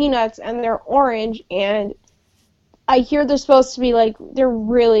peanuts, and they're orange. And I hear they're supposed to be like they're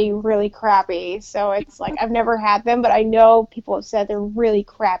really, really crappy. So it's like I've never had them, but I know people have said they're really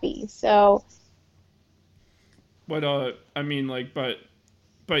crappy. So. But I mean, like, but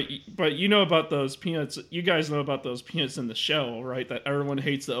but you know about those peanuts. You guys know about those peanuts in the shell, right? That everyone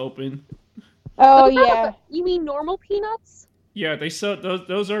hates to open. Oh That's not yeah. you mean normal peanuts? Yeah, they sell those.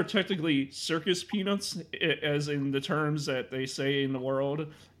 Those are technically circus peanuts, as in the terms that they say in the world,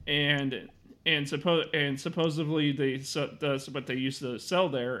 and supposedly that's what they used to sell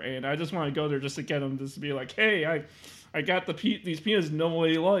there. And I just want to go there just to get them, just to be like, hey, I got these peanuts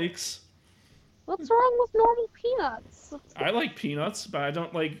nobody likes. What's wrong with normal peanuts? I like peanuts, but I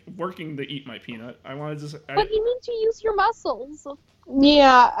don't like working to eat my peanut. I want to just. But you need to use your muscles.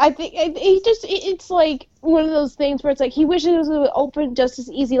 Yeah, I think it's like one of those things where it's like he wishes it was open just as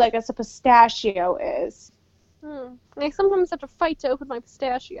easy like as a pistachio is. I sometimes have to fight to open my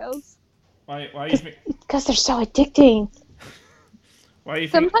pistachios. Why you think? Because they're so addicting. Why you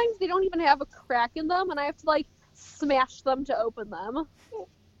think? Sometimes they don't even have a crack in them, and I have to like smash them to open them.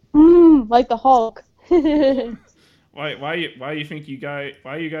 Like the Hulk. Why you think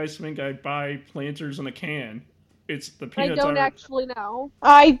why you guys think I buy Planters in a can? It's the I peanuts don't are actually know.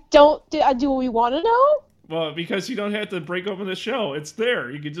 I don't. Do we want to know? well because you don't have to break open the shell. It's there.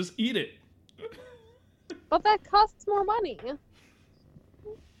 You can just eat it. But that costs more money.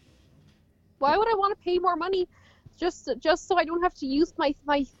 Why would I want to pay more money just so I don't have to use my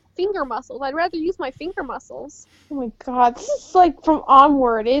finger muscles? I'd rather use my finger muscles. Oh my god, this is like from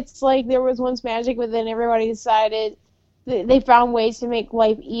Onward. It's like there was once magic, but then everybody decided they found ways to make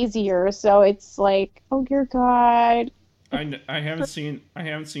life easier. So it's like, oh dear God. I haven't seen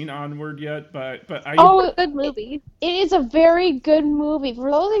Onward yet, but I Oh, It's a good movie. It is a very good movie.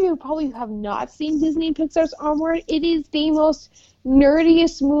 For those of you who probably have not seen Disney and Pixar's Onward, it is the most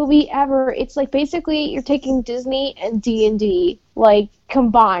nerdiest movie ever. It's like basically you're taking Disney and D&D like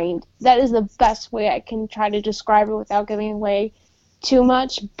combined. That is the best way I can try to describe it without giving away too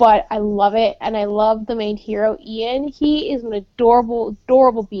much, but I love it, and I love the main hero, Ian. He is an adorable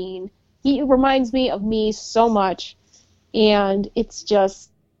being. He reminds me of me so much, and it's just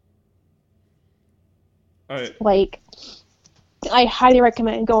like I highly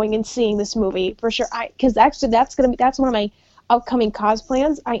recommend going and seeing this movie for sure. Because actually that's one of my upcoming cause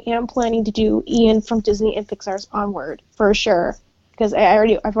plans. I am planning to do Ian from Disney and Pixar's Onward for sure. Because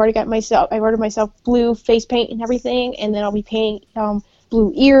I've ordered myself blue face paint and everything, and then I'll be painting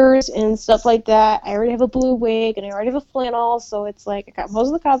blue ears and stuff like that. I already have a blue wig and I already have a flannel, so it's like I got most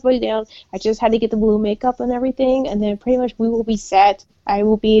of the cosplay down. I just had to get the blue makeup and everything, and then pretty much we will be set. I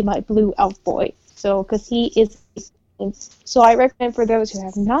will be my blue elf boy. So, because he is. So I recommend for those who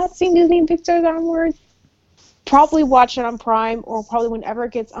have not seen Disney and Pixar's Onward, probably watch it on Prime or probably whenever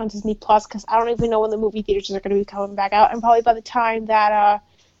it gets on Disney Plus, because I don't even know when the movie theaters are going to be coming back out, and probably by the time that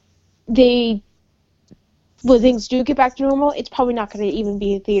when things do get back to normal, it's probably not going to even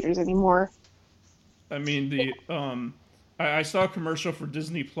be in theaters anymore. I mean I saw a commercial for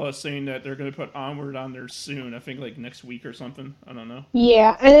Disney Plus saying that they're going to put Onward on there soon. I think like next week or something. I don't know.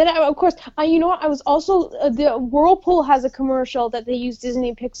 Yeah, and then of course, you know what? I was also the Whirlpool has a commercial that they use Disney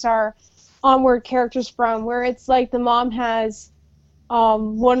and Pixar Onward characters from, where it's like the mom has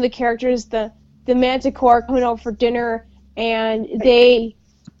one of the characters, the Manticore, coming over for dinner, and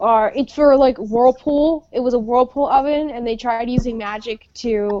it's for like Whirlpool. It was a Whirlpool oven, and they tried using magic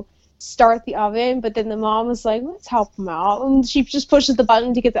to start the oven, but then the mom was like, let's help them out, and she just pushes the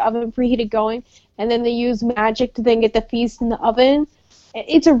button to get the oven preheated going, and then they use magic to then get the feast in the oven.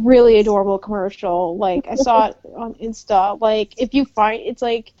 It's a really adorable commercial. Like, I saw it on Insta. Like, if you do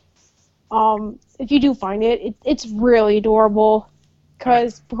find it, it's really adorable.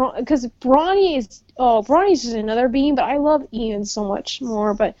 Because Bronny's just another being, but I love Ian so much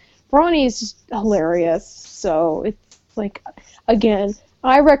more. But Bronny is just hilarious. So it's like, again,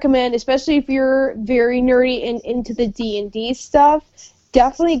 I recommend, especially if you're very nerdy and into the D&D stuff,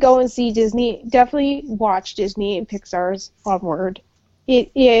 definitely go and see Disney. Definitely watch Disney and Pixar's Onward.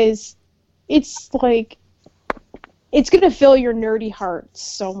 It's like, it's gonna fill your nerdy heart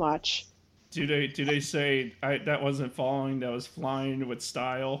so much. Do they say that wasn't falling, that was flying with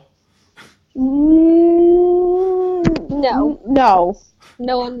style? No. No.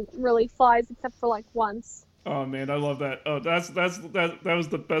 No one really flies except for like once. Oh man, I love that. Oh, that was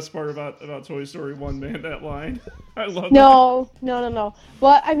the best part about Toy Story 1, man. That line, I love. No.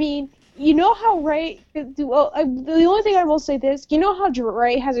 But I mean, you know how Ray? Well, the only thing I will say this: you know how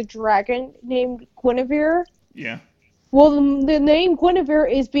Ray has a dragon named Guinevere? Yeah. Well, the name Guinevere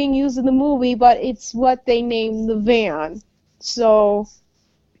is being used in the movie, but it's what they named the van. So.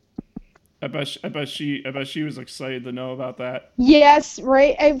 I bet she was excited to know about that. Yes,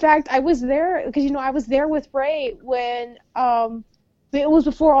 Ray. In fact, I was there because I was there with Ray when it was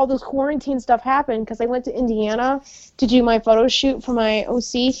before all this quarantine stuff happened, because I went to Indiana to do my photo shoot for my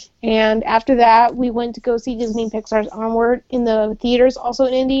OC, and after that, we went to go see Disney and Pixar's Onward in the theaters, also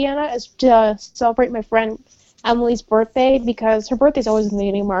in Indiana, as to celebrate my friend Emily's birthday, because her birthday's always in the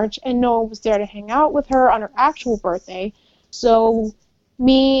beginning of March, and no one was there to hang out with her on her actual birthday. So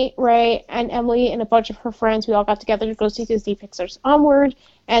me, Ray, and Emily, and a bunch of her friends, we all got together to go see Disney Pixar's Onward.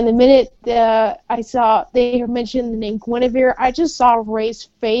 And the minute I saw they mentioned the name Guinevere, I just saw Ray's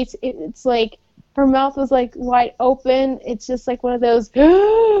face. It's like her mouth was like wide open. It's just like one of those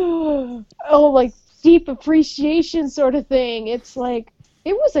like deep appreciation sort of thing. It's like,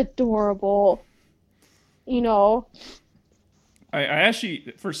 it was adorable, you know. I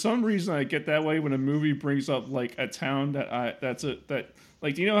actually, for some reason, I get that way when a movie brings up like a town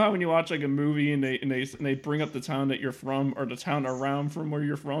like, do you know how when you watch like a movie and they bring up the town that you're from, or the town around from where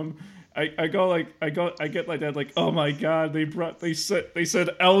you're from? I get like that, like, oh my god, they said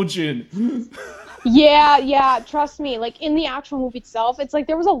Elgin. Yeah, trust me. Like, in the actual movie itself, it's like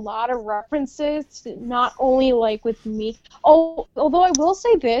there was a lot of references, not only like with me. Oh, although I will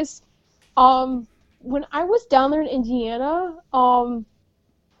say this, when I was down there in Indiana,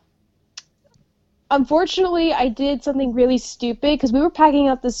 unfortunately, I did something really stupid, because we were packing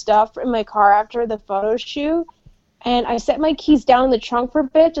up the stuff in my car after the photo shoot, and I set my keys down in the trunk for a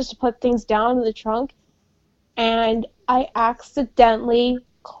bit just to put things down in the trunk, and I accidentally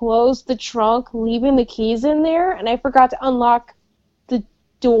closed the trunk, leaving the keys in there, and I forgot to unlock the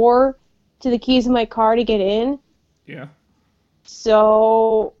door to the keys in my car to get in. Yeah.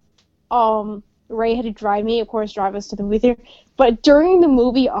 So, Ray had to drive us to the movie theater. But during the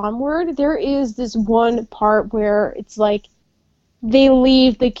movie Onward, there is this one part where it's like they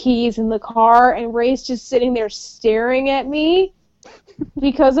leave the keys in the car, and Ray's just sitting there staring at me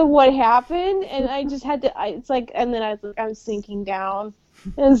because of what happened, and I just had to. And then I was like, I'm sinking down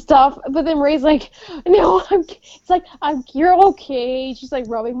and stuff. But then Ray's like, no, you're okay. She's like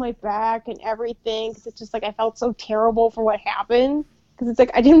rubbing my back and everything, because it's just like I felt so terrible for what happened. Because it's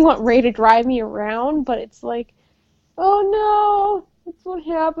like I didn't want Ray to drive me around, but it's like, oh no, that's what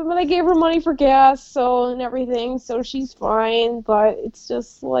happened. But I gave her money for gas, and everything, so she's fine. But it's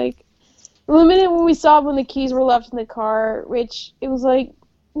just like, the minute when we saw when the keys were left in the car, which it was like,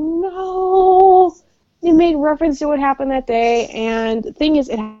 no. It made reference to what happened that day, and the thing is,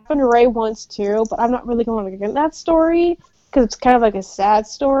 it happened to Ray once too. But I'm not really going to get into that story because it's kind of like a sad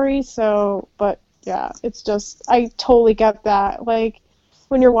story. So, but yeah, it's just, I totally get that. Like,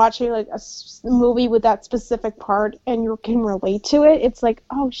 when you're watching like a movie with that specific part and you can relate to it, it's like,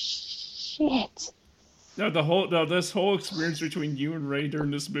 oh shit. No, this whole experience between you and Ray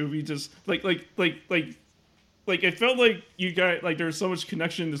during this movie, just like it felt like you guys, like, there's so much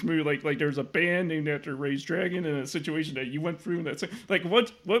connection in this movie. Like there's a band named after Ray's Dragon, and a situation that you went through. And that's like,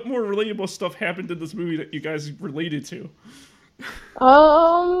 what more relatable stuff happened in this movie that you guys related to?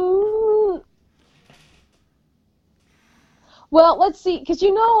 Well, let's see, because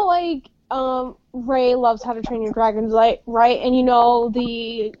you know, like, Ray loves How to Train Your Dragon, like, right? And you know,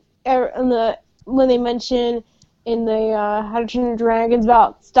 when they mention in the How to Train Your Dragons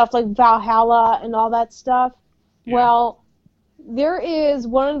about stuff like Valhalla and all that stuff, yeah. Well, there is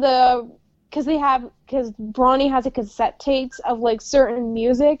one of the, because Bronny has a cassette tapes of like certain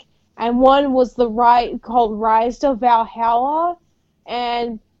music, and one was called Rise to Valhalla,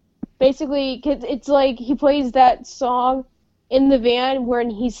 and basically it's like he plays that song in the van when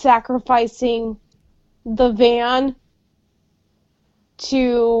he's sacrificing the van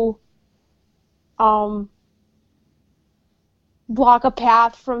to block a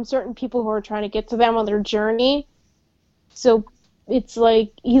path from certain people who are trying to get to them on their journey. So it's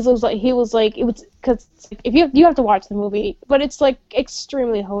like he was like it was, because if you have to watch the movie, but it's like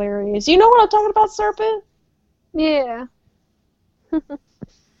extremely hilarious. You know what I'm talking about, Serpent? Yeah.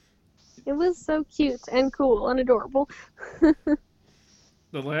 It was so cute and cool and adorable. The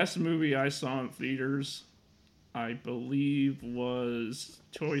last movie I saw in theaters, I believe, was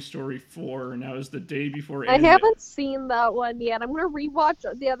Toy Story 4, and that was the day before. I haven't seen that one yet. I'm gonna rewatch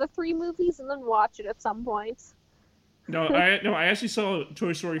the other 3 movies and then watch it at some point. No, I actually saw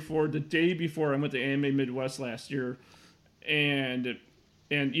Toy Story 4 the day before I went to Anime Midwest last year, and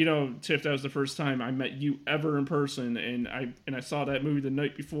you know, Tiff, that was the first time I met you ever in person, and I saw that movie the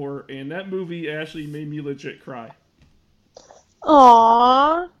night before, and that movie actually made me legit cry.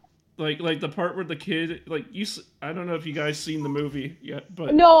 Aww. Like the part where the kid, like, I don't know if you guys seen the movie yet,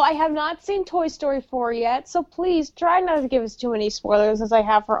 but... No, I have not seen Toy Story 4 yet, so please try not to give us too many spoilers as I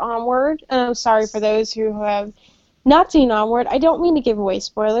have for Onward, and I'm sorry for those who have not seen Onward. I don't mean to give away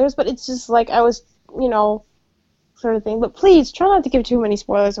spoilers, but it's just like I was, you know, sort of thing. But please try not to give too many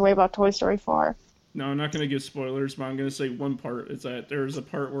spoilers away about Toy Story 4. No, I'm not going to give spoilers, but I'm going to say one part is that there's a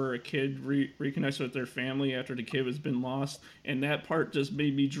part where a kid reconnects with their family after the kid has been lost, and that part just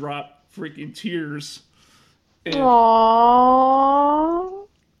made me drop freaking tears. And, Aww.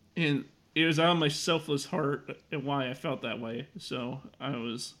 and it was out of my selfless heart and why I felt that way. So I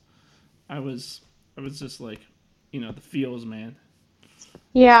was just like, the feels, man.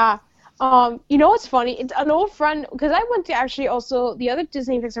 Yeah. You know what's funny? It's an old friend, because I went to actually also, the other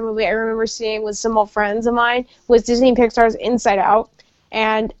Disney Pixar movie I remember seeing with some old friends of mine was Disney Pixar's Inside Out.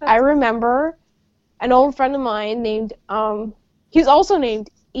 And I remember an old friend of mine named, he's also named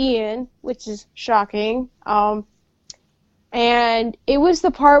Ian, which is shocking. And it was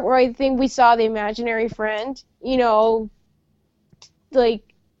the part where I think we saw the imaginary friend, like,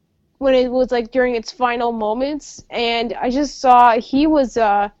 when it was, like, during its final moments. And I just saw he was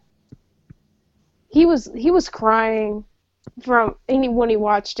crying when he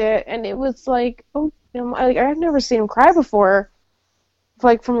watched it, and it was like, I've never seen him cry before,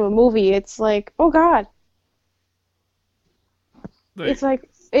 like from a movie. It's like, oh God, it's like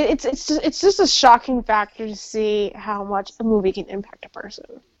it's just a shocking factor to see how much a movie can impact a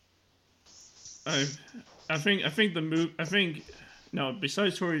person. I think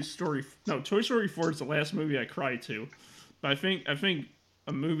besides Toy Story 4 is the last movie I cried to, but I think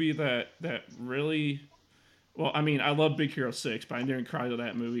a movie that really, well, I mean, I love Big Hero 6, but I didn't cry to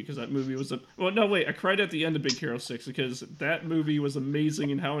that movie because that movie was I cried at the end of Big Hero 6 because that movie was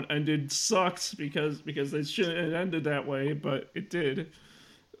amazing, and how it ended sucks because it shouldn't have ended that way, but it did.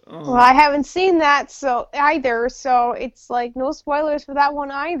 Well, I haven't seen that either, so it's like no spoilers for that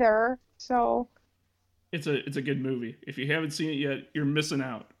one either. So it's a good movie. If you haven't seen it yet, you're missing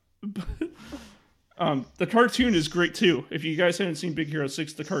out. The cartoon is great too. If you guys haven't seen Big Hero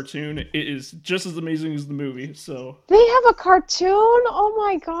 6, the cartoon, it is just as amazing as the movie. So they have a cartoon? Oh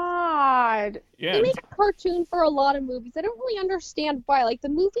my God! Yeah, They make a cartoon for a lot of movies. I don't really understand why. Like, the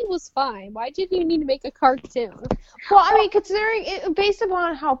movie was fine. Why did you need to make a cartoon? Well, I mean, considering it, based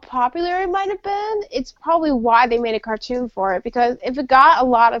upon how popular it might have been, it's probably why they made a cartoon for it. Because if it got a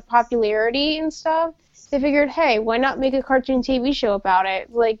lot of popularity and stuff, they figured, hey, why not make a cartoon TV show about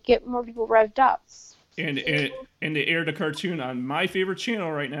it? Like, get more people revved up. And they aired a cartoon on my favorite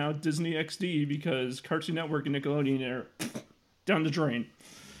channel right now, Disney XD, because Cartoon Network and Nickelodeon are down the drain.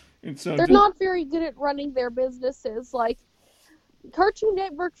 And so They're not very good at running their businesses. Like, Cartoon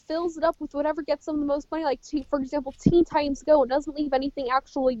Network fills it up with whatever gets them the most money. Like, for example, Teen Titans Go. It doesn't leave anything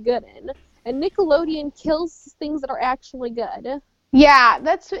actually good in. And Nickelodeon kills things that are actually good. Yeah,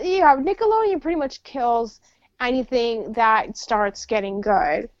 Nickelodeon pretty much kills anything that starts getting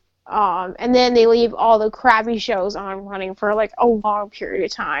good. And then they leave all the crappy shows on running for like a long period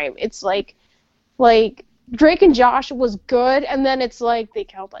of time. It's like Drake and Josh was good, and then it's like they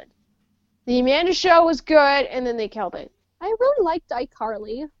killed it. The Amanda Show was good, and then they killed it. I really liked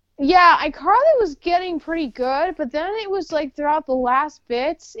iCarly. Yeah, iCarly was getting pretty good, but then it was like throughout the last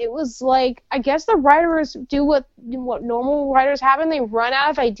bits, it was like, I guess the writers do what normal writers have, and they run out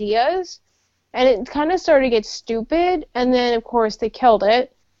of ideas, and it kind of started to get stupid, and then of course they killed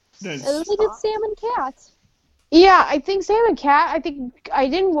it. And then they did Sam and Cat. Yeah, I think Sam and Cat, I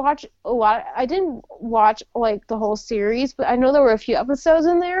didn't watch a lot. I didn't watch like the whole series, but I know there were a few episodes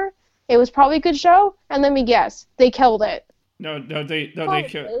in there. It was probably a good show, and let me guess, they killed it. They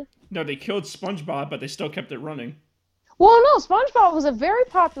killed SpongeBob, but they still kept it running. Well, no, SpongeBob was a very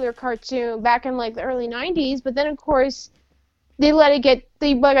popular cartoon back in like the early 90s, but then of course they let it get,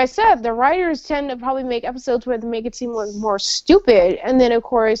 like I said, the writers tend to probably make episodes where they make it seem like more stupid, and then of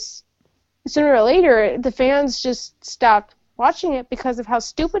course sooner or later the fans just stopped watching it because of how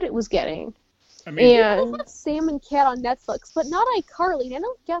stupid it was getting. I mean, They have Sam and Cat on Netflix, but not iCarly. I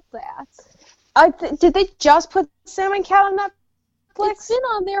don't get that. Did they just put Sam and Cat on Netflix? It's been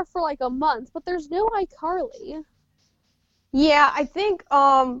on there for like a month, but there's no iCarly. Yeah, I think,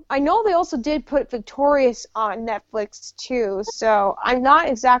 I know they also did put Victorious on Netflix, too, so I'm not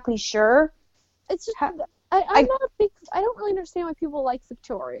exactly sure. It's just, I don't really understand why people like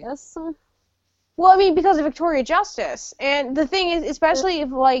Victorious. Well, I mean, because of Victoria Justice, and the thing is, especially if,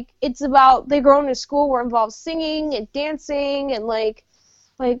 like, it's about, they grow in a school where it involves singing and dancing and, like,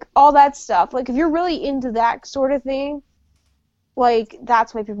 all that stuff. Like, if you're really into that sort of thing, like,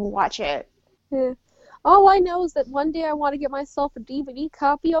 that's why people watch it. Yeah. All I know is that one day I want to get myself a DVD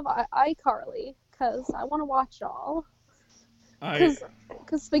copy of iCarly, because I want to watch it all. Because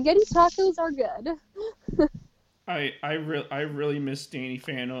spaghetti tacos are good. I really miss Danny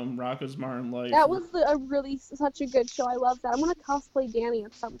Phantom, Rocko's Modern Life. That was such a good show. I love that. I'm gonna cosplay Danny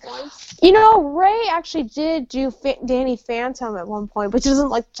at some point. You know, Ray actually did do Danny Phantom at one point, but she doesn't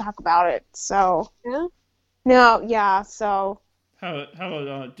like to talk about it. So Yeah. no, yeah. So How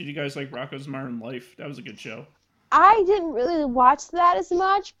did you guys like Rocko's Modern Life? That was a good show. I didn't really watch that as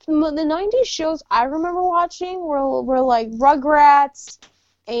much. The 90s shows I remember watching were like Rugrats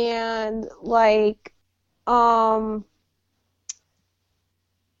and like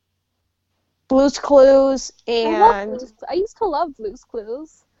Blue's Clues and I used to love Blue's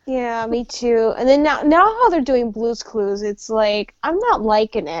Clues. yeah, me too. And then now how they're doing Blue's Clues, it's like I'm not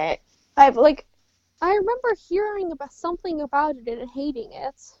liking it. I remember hearing about something about it and hating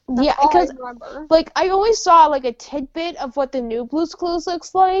it. Yeah, all because I remember. like I only saw like a tidbit of what the new Blue's Clues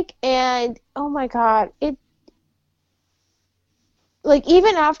looks like, and oh my god, it like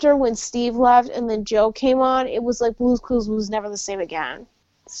even after when Steve left and then Joe came on, it was like Blue's Clues was never the same again.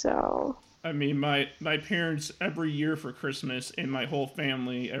 So I mean, my parents every year for Christmas, and my whole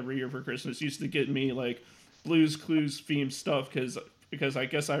family every year for Christmas used to get me like Blue's Clues themed stuff because I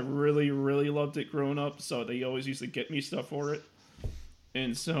guess I really, really loved it growing up, so they always used to get me stuff for it.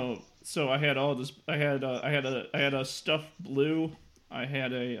 And so I had all this. I had a stuffed Blue. I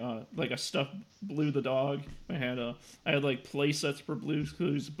had a stuffed Blue the dog. I had like play sets for Blue's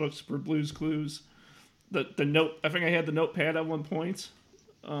Clues, books for Blue's Clues. The note. I think I had the notepad at one point.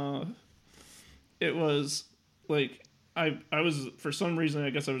 It was like I was, for some reason, I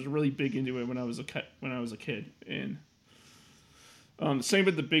guess I was really big into it when I was a kid, and. Same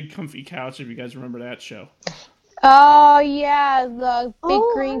with the Big Comfy Couch, if you guys remember that show. oh yeah, the big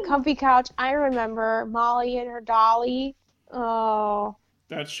green comfy couch. I remember Molly and her dolly. Oh,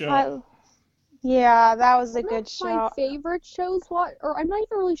 That show. yeah, that was a One good of show. my favorite shows, or I'm not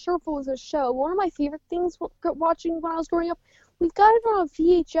even really sure if it was a show. One of my favorite things watching when I was growing up, we got it on a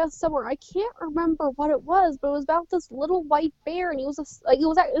VHS somewhere. I can't remember what it was, but it was about this little white bear, and it was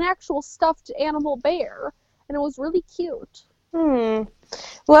an actual stuffed animal bear, and it was really cute.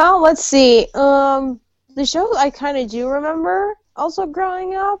 Well, let's see. The show I kind of do remember also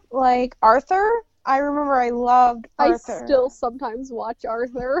growing up, like Arthur. I remember I loved Arthur. I still sometimes watch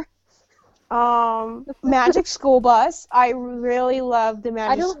Arthur. Magic School Bus. I really love the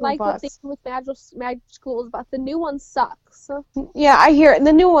Magic I don't School like Bus. what they do with Magic Schools, but the new one sucks. Yeah, I hear it.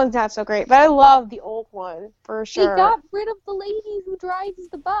 The new one's not so great, but I love the old one for sure. They got rid of the lady who drives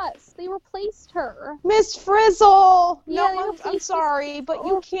the bus. They replaced her. Miss Frizzle. Yeah, they No, I'm replaced Miss sorry, but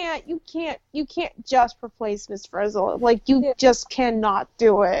Frizzle. you can't just replace Miss Frizzle. Like you just cannot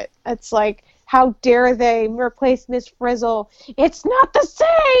do it. It's like, how dare they replace Miss Frizzle? It's not the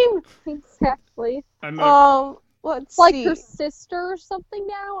same. Exactly. Let's Like see. her sister or something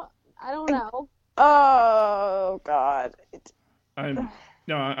now? I don't know. Oh God. I'm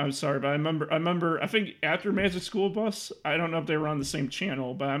sorry, but I remember. I think after Magic School Bus, I don't know if they were on the same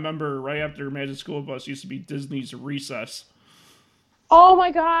channel, but I remember right after Magic School Bus used to be Disney's Recess. Oh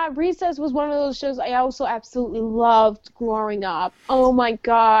my God, Recess was one of those shows I also absolutely loved growing up. Oh my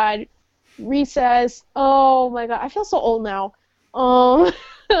God, Recess. Oh my God, I feel so old now.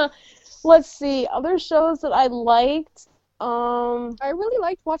 Let's see, other shows that I liked. I really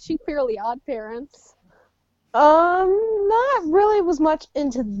liked watching Fairly Odd Parents. Not really was much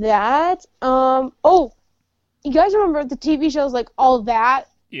into that. Oh, you guys remember the TV shows like All That?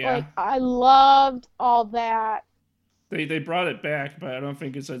 Yeah. Like, I loved All That. They brought it back, but I don't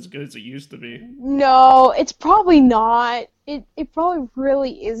think it's as good as it used to be. No, it's probably not. It probably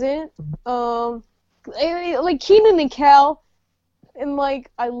really isn't. Like Kenan and Kel, and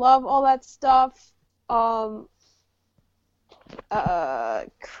like I love all that stuff.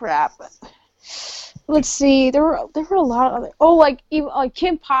 Crap. Let's see. There were a lot of other. Oh, like even like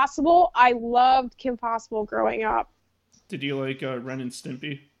Kim Possible. I loved Kim Possible growing up. Did you like Ren and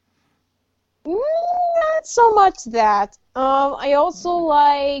Stimpy? Not so much that. I also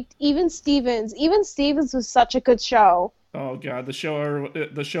liked Even Stevens. Even Stevens was such a good show. Oh God, the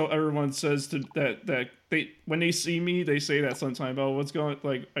show everyone says that they when they see me they say that sometimes. Oh, what's going,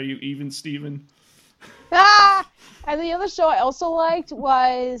 like, are you even Steven? Ah! And the other show I also liked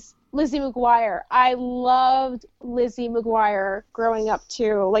was Lizzie McGuire. I loved Lizzie McGuire growing up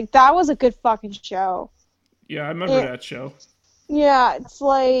too. Like that was a good fucking show. Yeah, I remember that show. Yeah, it's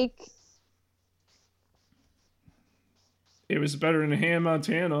like It was better than Hannah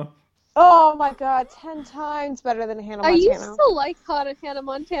Montana. oh my God, 10 times better than Hannah I Montana. used to like Hannah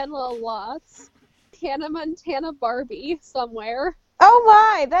Montana a lot. Hannah Montana Barbie somewhere. Oh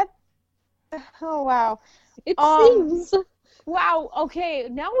my, oh wow. It seems. Wow, okay,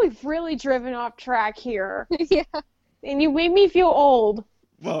 now we've really driven off track here. Yeah. And you made me feel old.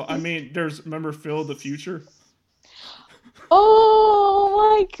 Well, I mean, remember Phil the Future? Oh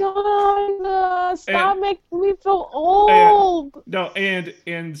my god, stop And- making me feel old. No, and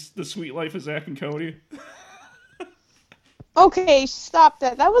The Sweet Life of Zack and Cody. Okay, stop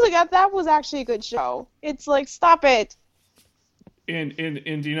that. That was actually a good show. It's like, stop it. And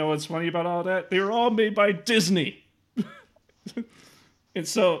do you know what's funny about all that? They were all made by Disney. and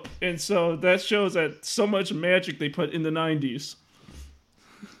so that shows that so much magic they put in the 90s.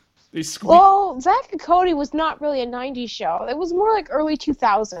 They Well, Zack and Cody was not really a 90s show. It was more like early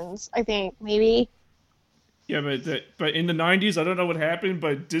 2000s, I think, maybe. Yeah, but in the 90s, I don't know what happened,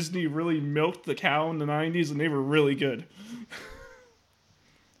 but Disney really milked the cow in the 90s, and they were really good.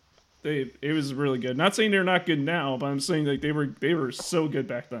 It was really good. Not saying they're not good now, but I'm saying like they were so good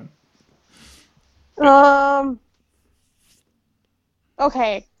back then.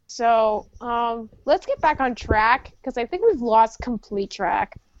 Okay, so let's get back on track because I think we've lost complete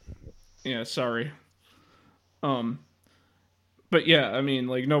track. Yeah, sorry. But yeah, I mean,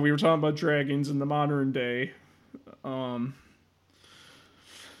 like, no, we were talking about dragons in the modern day. But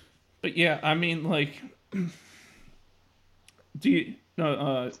yeah, I mean, like,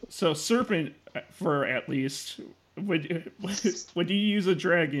 so Serpent, for at least, would you use a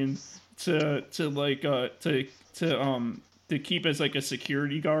dragon to keep as like a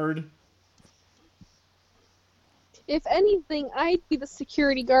security guard? If anything, I'd be the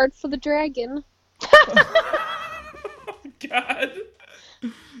security guard for the dragon. God,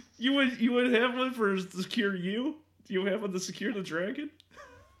 you would have one to secure you? Do you have one to secure the dragon?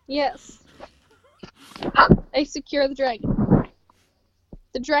 Yes. I secure the dragon.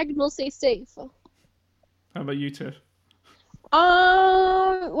 The dragon will stay safe. How about you, Tiff?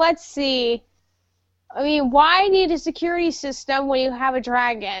 Let's see. I mean, why need a security system when you have a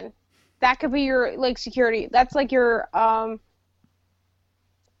dragon? That could be your, like, security. That's like your,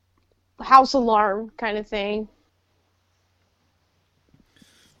 house alarm kind of thing.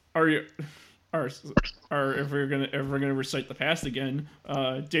 If we're gonna recite the past again,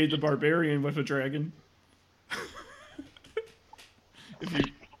 Dave the Barbarian with a dragon. If you,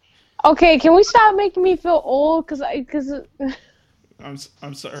 Okay, can we stop making me feel old? Cause I'm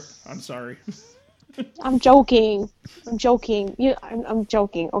sorry. I'm joking. I'm joking. I'm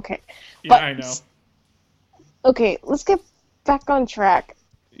joking. Okay. Yeah, But- I know. Okay, let's get back on track.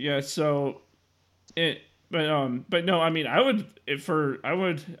 Yeah, so but no, I mean, I feel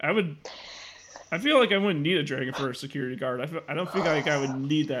like I wouldn't need a dragon for a security guard. I don't think like I would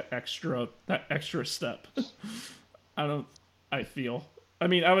need that extra step. I feel. I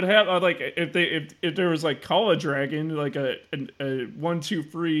mean, I would have like if there was like call a dragon like a 1, 2,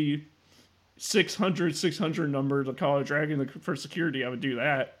 3, 600 number to call a dragon for security, I would do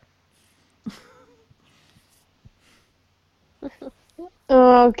that.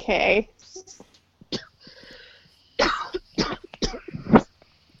 Okay.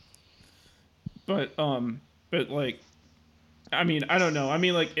 But like, I mean, I don't know. I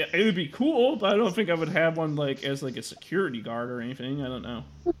mean, like, it would be cool, but I don't think I would have one like as like a security guard or anything. I don't know.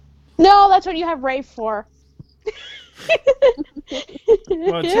 No, that's what you have Ray for.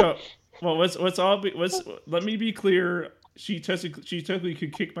 Let me be clear. She technically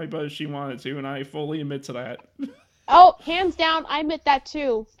could kick my butt if she wanted to, and I fully admit to that. Oh, hands down, I admit that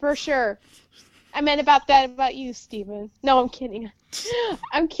too, for sure. I meant about you, Steven. No, I'm kidding.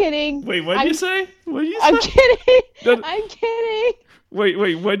 I'm kidding. Wait, what did you say? What did you say? I'm kidding. No. I'm kidding. Wait,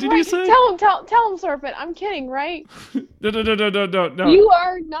 what did you say? Tell him, Serpent. I'm kidding, right? No. You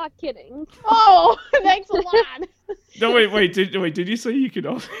are not kidding. Oh, thanks a lot. No, wait. Did you say you can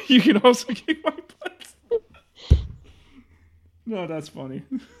also kick my butt? No, that's funny.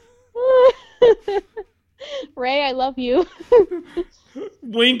 Ray, I love you.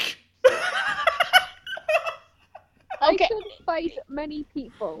 Wink. I Okay. could fight many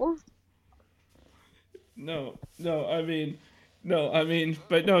people. No, I mean,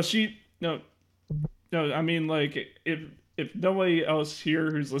 but no, I mean, like, if nobody else here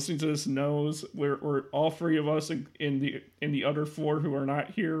who's listening to this knows, we're all three of us in the other four who are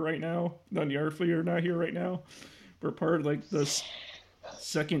not here right now. None of the other three are not here right now. We're part of like this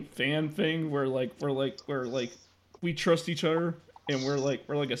second fan thing where we trust each other and we're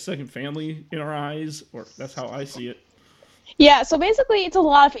like a second family in our eyes, or that's how I see it. Yeah, so basically it's a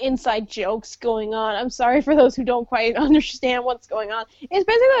lot of inside jokes going on. I'm sorry for those who don't quite understand what's going on. It's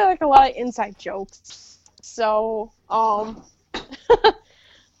basically like a lot of inside jokes. So,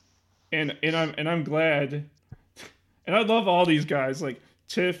 And I'm glad, and I love all these guys. Like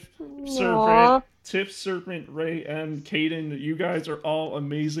Tiff, Aw. Serpent, Ray, and Caden, you guys are all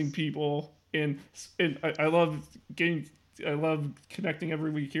amazing people, and I love connecting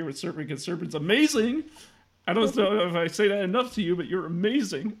every week here with Serpent because Serpent's amazing. I don't know if I say that enough to you, but you're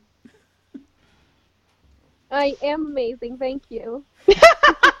amazing. I am amazing, thank you.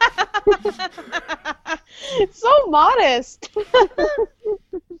 So modest.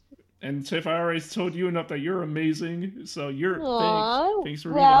 And Tiff, I already told you enough that you're amazing, so Aw, thanks for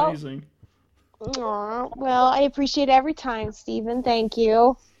being well- amazing. Aw, well, I appreciate it every time, Steven. Thank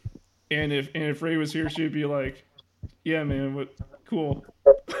you. And if Ray was here, she'd be like, "Yeah, man, what cool."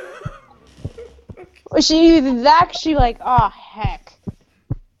 She's actually like, oh, heck.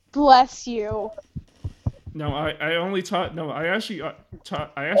 Bless you. No, I actually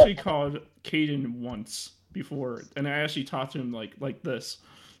called Caden once before, and I actually talked to him like this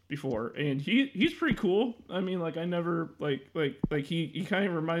before, and he's pretty cool. I mean, like I never he kind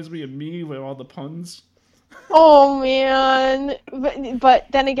of reminds me of me with all the puns. Oh, man. But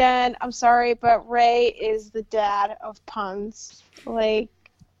then again, I'm sorry, but Ray is the dad of puns. Like,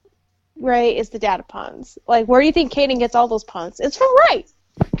 Ray is the dad of puns. Like, where do you think Caden gets all those puns? It's from Ray.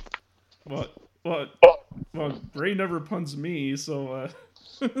 Well, Ray never puns me, so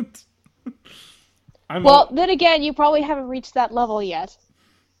Then again, you probably haven't reached that level yet.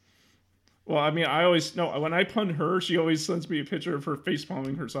 Well, I mean, I always no. When I pun her, she always sends me a picture of her face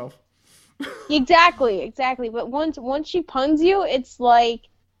palming herself. Exactly. But once she puns you, it's like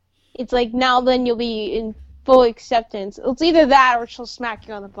now then you'll be in full acceptance. It's either that or she'll smack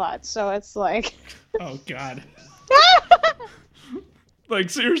you on the butt. So it's like. Oh God. Like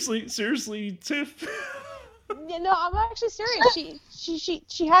seriously, Tiff. Yeah, no, I'm actually serious.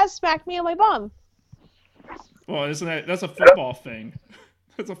 She has smacked me on my bum. Well, that's a football thing.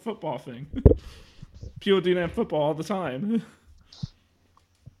 That's a football thing. People do that in football all the time.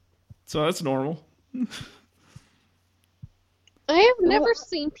 So that's normal. I have never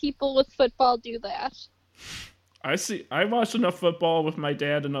seen people with football do that. I watched enough football with my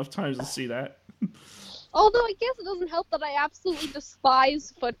dad enough times to see that. Although I guess it doesn't help that I absolutely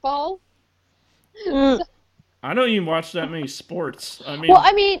despise football. Mm. I don't even watch that many sports.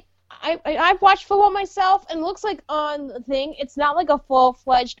 I've watched football myself, and it looks like on the thing, it's not like a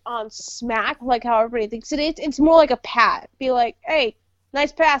full-fledged on smack, like how everybody thinks it is. It's more like a pat. Be like, hey,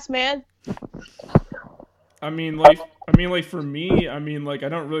 nice pass, man. I mean, like for me, I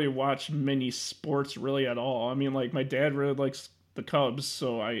don't really watch many sports really at all. I mean, like my dad really likes the Cubs,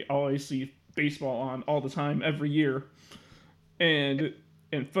 so I always see baseball on all the time, every year. And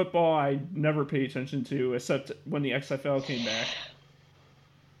in football, I never pay attention to, except when the XFL came back.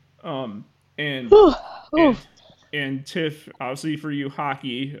 And Tiff, obviously for you,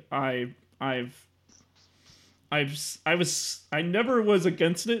 hockey. I never was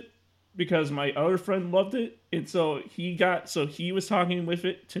against it because my other friend loved it, and so he was talking with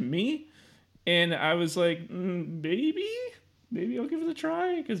it to me, and I was like, maybe I'll give it a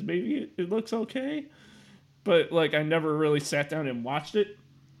try because maybe it looks okay, but like I never really sat down and watched it,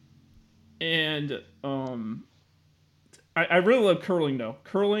 and I really love curling though.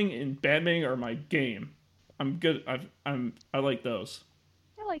 Curling and badminton are my game. I'm good. I like those.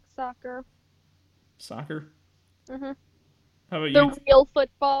 I like soccer. Soccer? Mhm. How about The you? real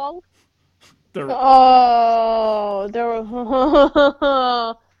football. Oh,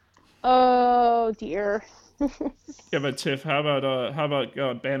 oh dear. Yeah, but Tiff, how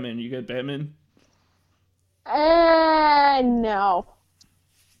about badminton? You get badminton? No.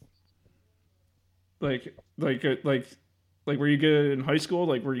 Like were you good in high school?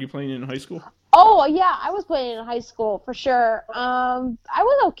 Like were you playing in high school? Oh yeah, I was playing in high school for sure. I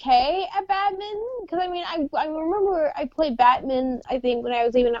was okay at badminton because I remember I played badminton. I think when I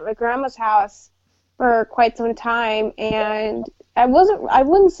was even at my grandma's house for quite some time, and I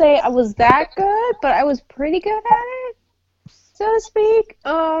wouldn't say I was that good, but I was pretty good at it, so to speak.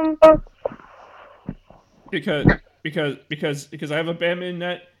 Because I have a badminton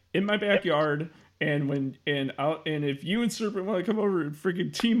net in my backyard, and if you and Serpent want to come over and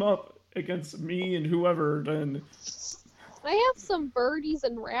freaking team up against me and whoever, then I have some birdies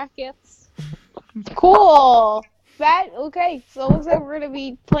and rackets. Cool. Okay, so it looks like we're gonna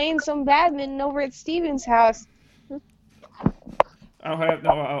be playing some badminton over at Steven's house. I'll have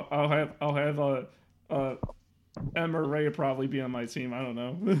Emma Ray probably be on my team. I don't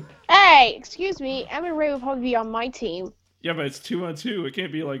know. Hey, excuse me, Emma Ray will probably be on my team. Yeah, but it's 2-on-2. It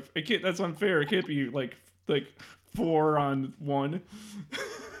can't be like that's unfair. It can't be like 4-on-1.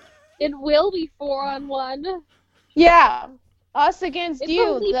 It will be 4-on-1. Yeah, us against It's you.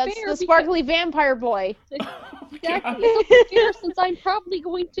 only That's fair the sparkly vampire boy. Exactly. So for dinner, since I'm probably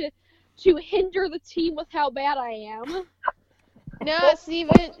going to hinder the team with how bad I am. No,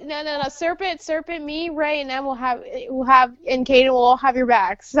 Steven, no. Serpent, me, Ray, and Em will have, and Kaden will all have your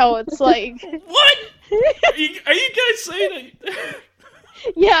back. So it's like, What? Are you guys saying that?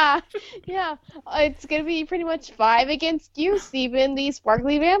 yeah. It's gonna be pretty much 5 against you, Steven, the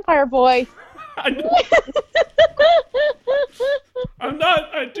sparkly vampire boy. I'm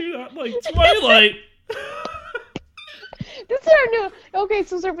not. I do not like Twilight. This is our new. Okay,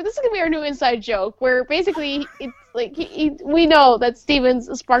 so Serpent, this is gonna be our new inside joke, where basically it's like we know that Steven's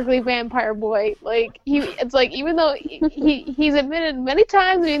a sparkly vampire boy. Like it's like even though he's admitted many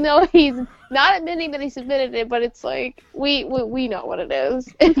times, even though he's not admitting that he's admitted it, but it's like we know what it is.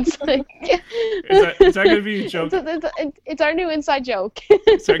 It's like Is that gonna be a joke? It's our new inside joke.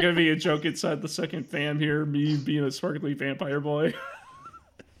 Is that gonna be a joke inside the second fam here? Me being a sparkly vampire boy.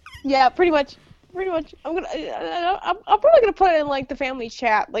 Yeah, pretty much. I'm probably gonna put it in like the family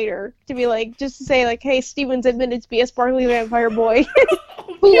chat later to be like, just to say like, hey, Steven's admitted to be a sparkly vampire boy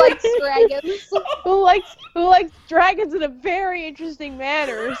Who likes dragons? who likes dragons in a very interesting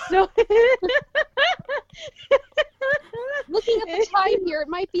manner. So Looking at the time here, it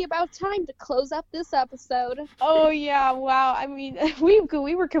might be about time to close up this episode. oh yeah, wow. I mean, we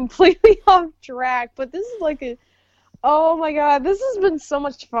were completely off track, but this is like a. Oh my god, this has been so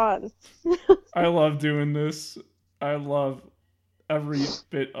much fun. I love doing this. I love every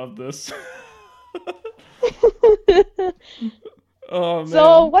bit of this. Oh man.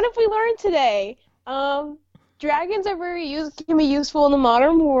 So, what have we learned today? Dragons are can be useful in the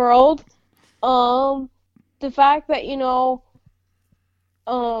modern world. The fact that,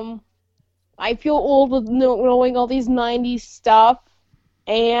 I feel old with knowing all these 90s stuff.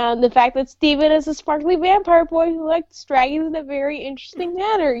 And the fact that Steven is a sparkly vampire boy who likes dragons in a very interesting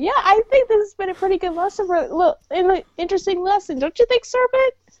manner. Yeah, I think this has been a pretty good lesson an interesting lesson. Don't you think,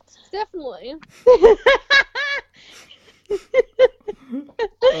 Serpent? Definitely.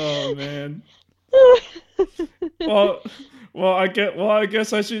 Oh man. Well, I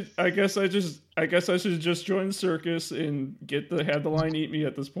guess I should just join the circus and have the lion eat me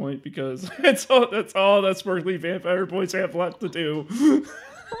at this point, because that's all that sparkly vampire boys have left to do.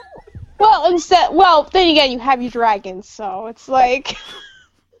 Well, then again, you have your dragons, so it's like.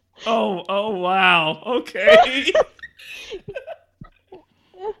 Oh wow. Okay.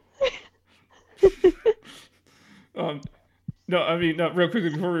 No, I mean, real quickly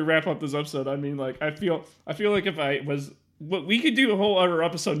before we wrap up this episode, I mean, like, I feel like if I was, we could do a whole other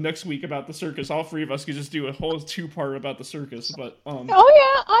episode next week about the circus. All 3 of us could just do a whole 2-part about the circus. But Oh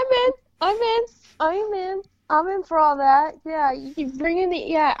yeah, I'm in. I'm in for all that. Yeah, you bring in the.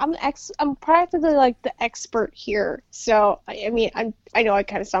 Yeah, I'm practically like the expert here. So I mean, I know I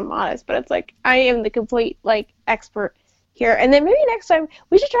kind of sound modest, but it's like I am the complete like expert here. And then maybe next time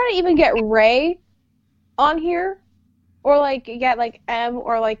we should try to even get Ray on here. Or like get like M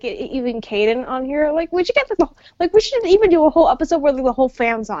or like even Kaden on here. Like we should get we should even do a whole episode where the whole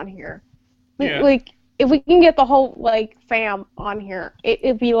fam's on here. Yeah. Like if we can get the whole like fam on here,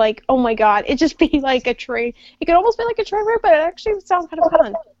 it'd be like, oh my god, it'd just be like a train. It could almost be like a train wreck, but it actually sounds kind of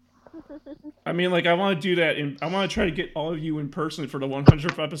fun. I mean, like, I want to do that, and I want to try to get all of you in person for the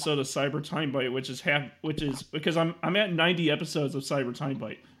 100th episode of Cyber Time Bite, which is because I'm at 90 episodes of Cyber Time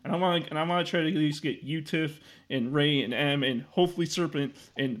Bite, and I want to try to at least get you, Tiff, and Ray, and M, and hopefully Serpent,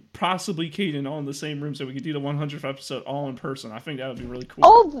 and possibly Kaden all in the same room, so we could do the 100th episode all in person. I think that would be really cool.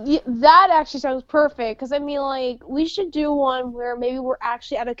 Oh, that actually sounds perfect, because I mean, like, we should do one where maybe we're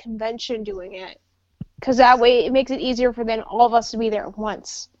actually at a convention doing it, because that way it makes it easier for then all of us to be there at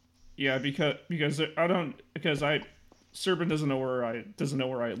once. Yeah, because Serpent doesn't know where I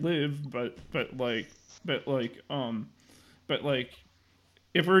live, but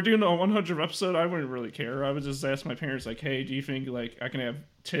if we're doing a 100th episode, I wouldn't really care. I would just ask my parents, like, hey, do you think like I can have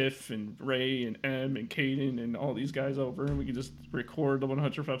Tiff and Ray and M and Kaden and all these guys over, and we can just record the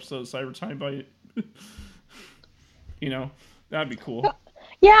 100th episode of Cyber Time Bite? That'd be cool.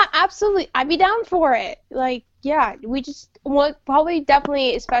 Yeah, absolutely. I'd be down for it. Like, yeah, we just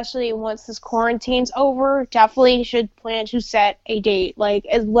definitely, especially once this quarantine's over, definitely should plan to set a date.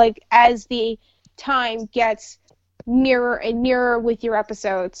 As the time gets nearer and nearer with your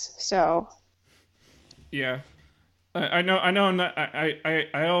episodes. So. Yeah, I know. I'm not.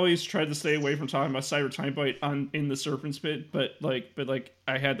 I always tried to stay away from talking about Cyber Time Bite in the Serpent's Pit, but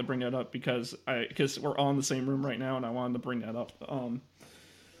I had to bring that up because we're all in the same room right now, and I wanted to bring that up.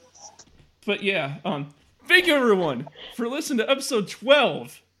 But yeah, thank you everyone for listening to episode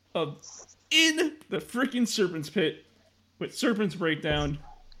 12 of In the Freaking Serpent's Pit with Serpent's Breakdown.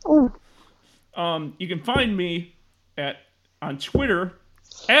 Ooh. You can find me on Twitter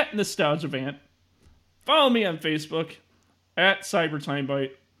at NostalgiaVant. Follow me on Facebook at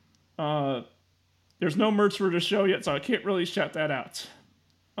CyberTimeBite. There's no merch for the show yet, so I can't really shout that out.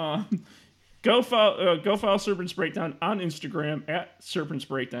 Go follow Serpents Breakdown on Instagram at Serpents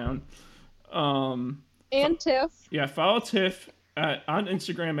Breakdown. And Tiff. Yeah, follow Tiff on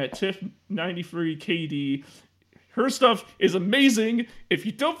Instagram at Tiff93KD. Her stuff is amazing. If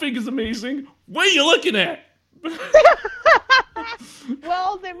you don't think it's amazing, what are you looking at?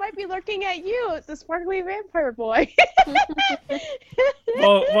 Well, they might be looking at you, the sparkly vampire boy.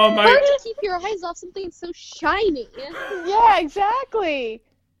 well, Hard to keep your eyes off something so shiny. Yeah, exactly.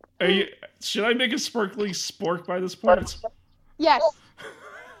 Should I make a sparkly spork by this point? Yes.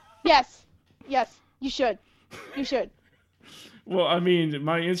 Yes. Yes. You should. You should. Well, I mean,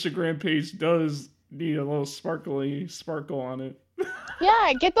 my Instagram page does need a little sparkle on it.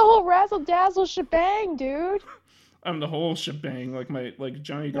 Yeah, get the whole razzle dazzle shebang, dude. I'm the whole shebang, like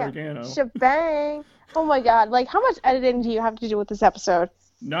Johnny Gargano. Shebang. Oh my god, like how much editing do you have to do with this episode?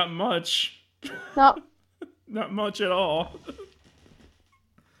 Not much. No. Not much at all.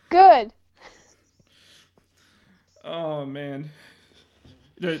 Good. Oh man.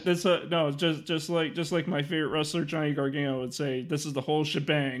 That's just like my favorite wrestler Johnny Gargano would say, this is the whole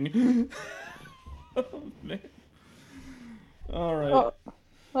shebang. Oh man. All right.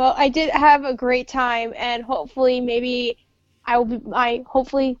 Well, I did have a great time, and hopefully, maybe I'll be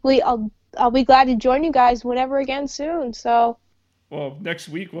glad to join you guys whenever again soon. So. Well, next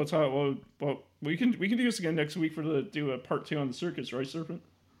week we'll talk. Well, we can do this again next week do a part 2 on the circus, right, Serpent?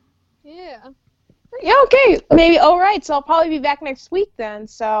 Yeah. Yeah. Okay. Maybe. All right. So I'll probably be back next week then.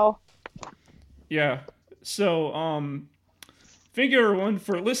 So. Yeah. So thank you everyone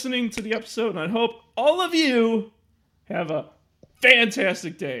for listening to the episode, and I hope all of you have a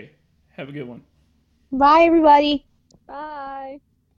fantastic day. Have a good one. Bye, everybody. Bye.